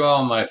thank you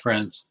all, my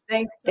friends.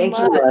 Thanks so Thank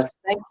much. you, Les.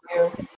 Thank you.